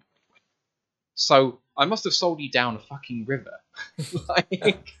 13-point win. So I must have sold you down a fucking river.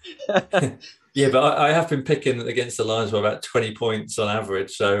 Yeah, but I have been picking against the Lions by about 20 points on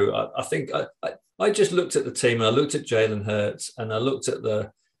average. So I think I just looked at the team, and I looked at Jalen Hurts, and I looked at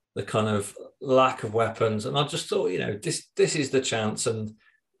the kind of lack of weapons, and I just thought, this is the chance, and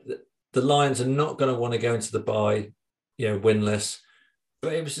the Lions are not going to want to go into the bye, winless.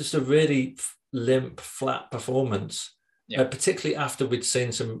 But it was just a really limp, flat performance, particularly after we'd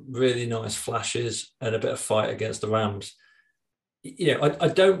seen some really nice flashes and a bit of fight against the Rams. I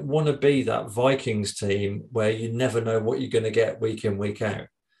don't want to be that Vikings team where you never know what you're going to get week in, week out.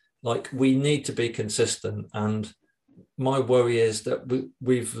 Like, we need to be consistent. And my worry is that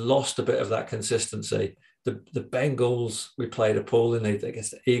we've lost a bit of that consistency. The Bengals, we played appallingly.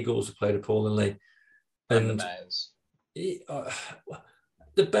 Against the Eagles, we played appallingly. And the Bears.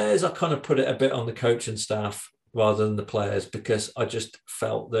 The Bears, I kind of put it a bit on the coaching staff rather than the players, because I just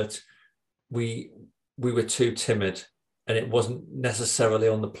felt that we were too timid. And it wasn't necessarily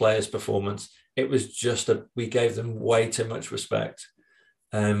on the players' performance. It was just we gave them way too much respect.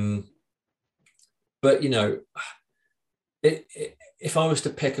 But, if I was to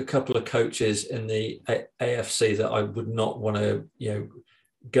pick a couple of coaches in the AFC that I would not want to,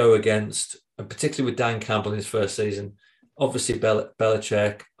 go against, and particularly with Dan Campbell in his first season, obviously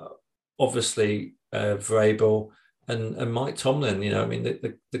Belichick, obviously Vrabel, and Mike Tomlin.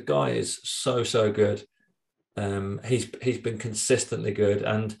 The guy is so good. He's been consistently good,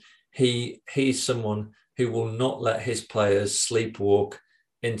 and he's someone who will not let his players sleepwalk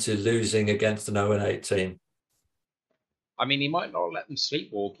into losing against an 0-8 team. I mean, he might not let them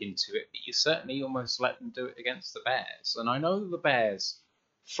sleepwalk into it, but you certainly almost let them do it against the Bears. And I know the Bears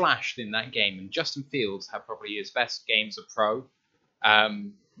flashed in that game, and Justin Fields had probably his best game as a pro.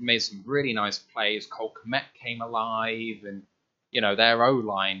 Made some really nice plays. Cole Kmet came alive, and their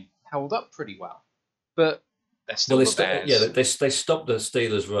O-line held up pretty well. But they're still the Bears. They stopped the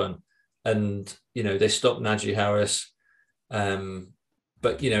Steelers' run, and they stopped Najee Harris.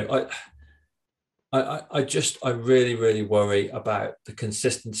 But I really, really worry about the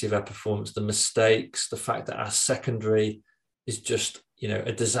consistency of our performance, the mistakes, the fact that our secondary is just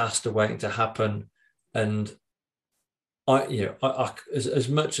a disaster waiting to happen. And as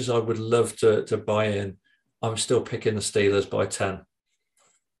much as I would love to buy in, I'm still picking the Steelers by 10.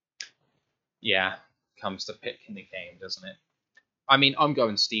 Yeah, comes to picking the game, doesn't it? I mean, I'm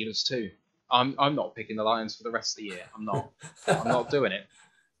going Steelers too. I'm not picking the Lions for the rest of the year. I'm not doing it.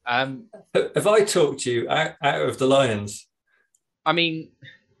 Have I talked you out of the Lions? I mean,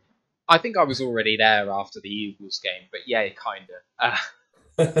 I think I was already there after the Eagles game, but yeah, kind of.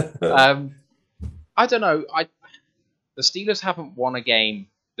 I don't know. The Steelers haven't won a game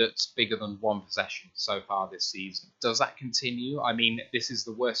that's bigger than one possession so far this season. Does that continue? I mean, this is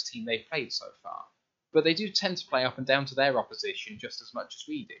the worst team they've played so far. But they do tend to play up and down to their opposition just as much as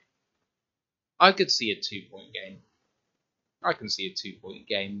we do. I could see a 2-point game. I can see a 2-point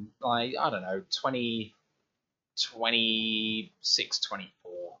game. Like, I don't know, 26-24,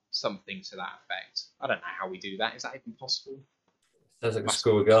 something to that effect. I don't know how we do that. Is that even possible? Sounds like a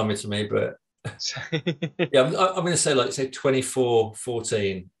score to me, but yeah, I'm going to say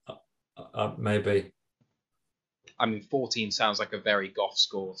 24-14, maybe. I mean, 14 sounds like a very Goff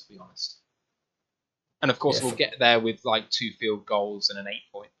score, to be honest. And of course, we'll get there with 2 field goals and an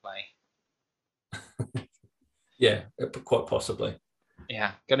 8-point play. Yeah, quite possibly.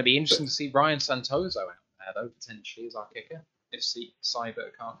 Yeah, going to be interesting to see Ryan Santoso out there, though, potentially as our kicker, if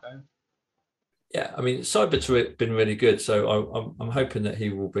Seibert can't go. Yeah, I mean, Seibert's been really good, so I'm hoping that he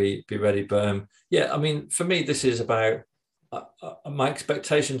will be ready. But yeah, I mean, for me, this is about my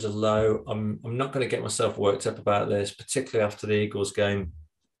expectations are low. I'm not going to get myself worked up about this, particularly after the Eagles game.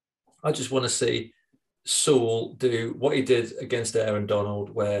 I just want to see Saul do what he did against Aaron Donald,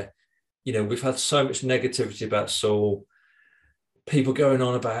 where we've had so much negativity about Saul. People going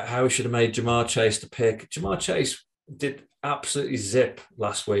on about how he should have made Jamar Chase the pick. Jamar Chase did absolutely zip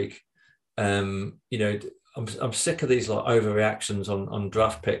last week. I'm sick of these overreactions on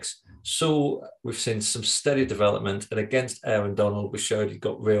draft picks. Saul, we've seen some steady development, and against Aaron Donald, we showed he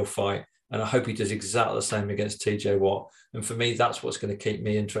got real fight. And I hope he does exactly the same against TJ Watt. And for me, that's what's going to keep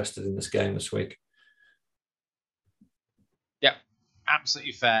me interested in this game this week. Yeah,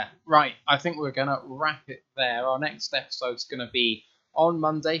 absolutely fair. Right, I think we're going to wrap it there. Our next episode's going to be on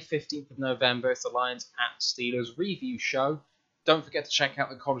Monday, 15th of November. It's the Lions at Steelers review show. Don't forget to check out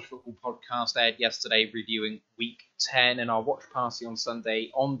the College Football Podcast aired yesterday, reviewing Week 10 and our watch party on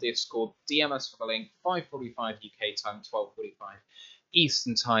Sunday on Discord. DM us for the link, 5:45 UK time, 12:45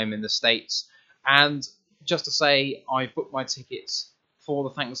 Eastern time in the States. And just to say, I booked my tickets for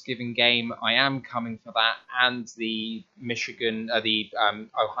the Thanksgiving game. I am coming for that, and the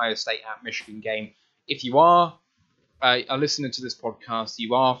Ohio State at Michigan game. If you are listening to this podcast,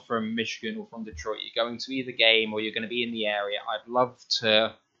 you are from Michigan or from Detroit, you're going to either game or you're going to be in the area, I'd love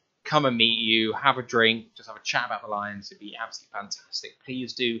to come and meet you, have a drink, just have a chat about the Lions. It'd be absolutely fantastic.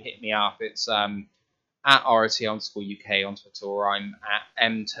 Please do hit me up. It's at ROT_UK on Twitter, or I'm at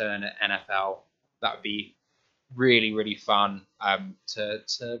mturnerNFL. That would be really, really fun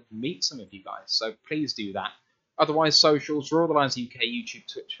to meet some of you guys. So please do that. Otherwise, socials, Roar the Lions UK, YouTube,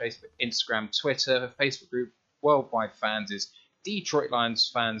 Twitch, Facebook, Instagram, Twitter, Facebook group, Worldwide Fans is Detroit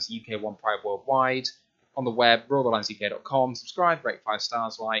Lions Fans UK One Pride Worldwide. On the web, roarthelionsuk.com. Subscribe, rate 5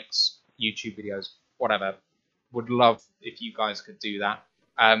 stars, likes, YouTube videos, whatever. Would love if you guys could do that.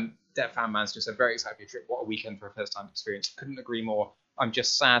 Debt Fan Man's just a very excited for your trip. What a weekend for a first time experience. Couldn't agree more. I'm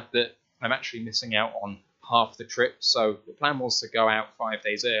just sad that I'm actually missing out on half the trip. So the plan was to go out 5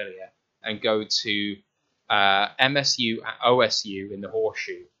 days earlier and go to MSU at OSU in the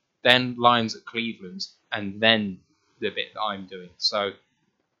Horseshoe, then Lions at Cleveland, and then the bit that I'm doing. So,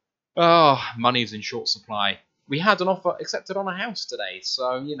 money's in short supply. We had an offer accepted on a house today,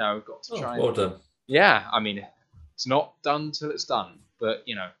 so, got to try. Well done. Yeah, I mean, it's not done till it's done, but,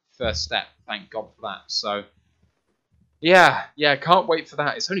 first step, thank God for that. So, yeah, can't wait for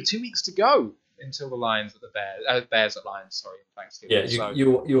that. It's only 2 weeks to go until the Lions at the Bears at Lions, Thanksgiving. Yeah,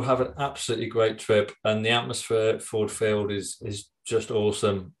 you'll have an absolutely great trip, and the atmosphere at Ford Field is just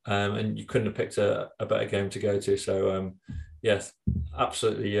awesome, and you couldn't have picked a better game to go to. So, yes,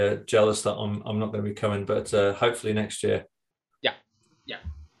 absolutely jealous that I'm not going to be coming, but hopefully next year. Yeah,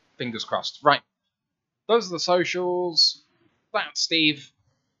 fingers crossed. Right, those are the socials. That's Steve.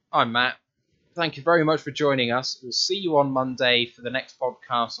 I'm Matt. Thank you very much for joining us. We'll see you on Monday for the next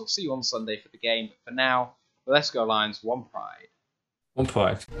podcast. We'll see you on Sunday for the game. But for now, let's go Lions. One Pride. One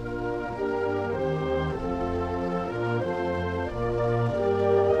Pride.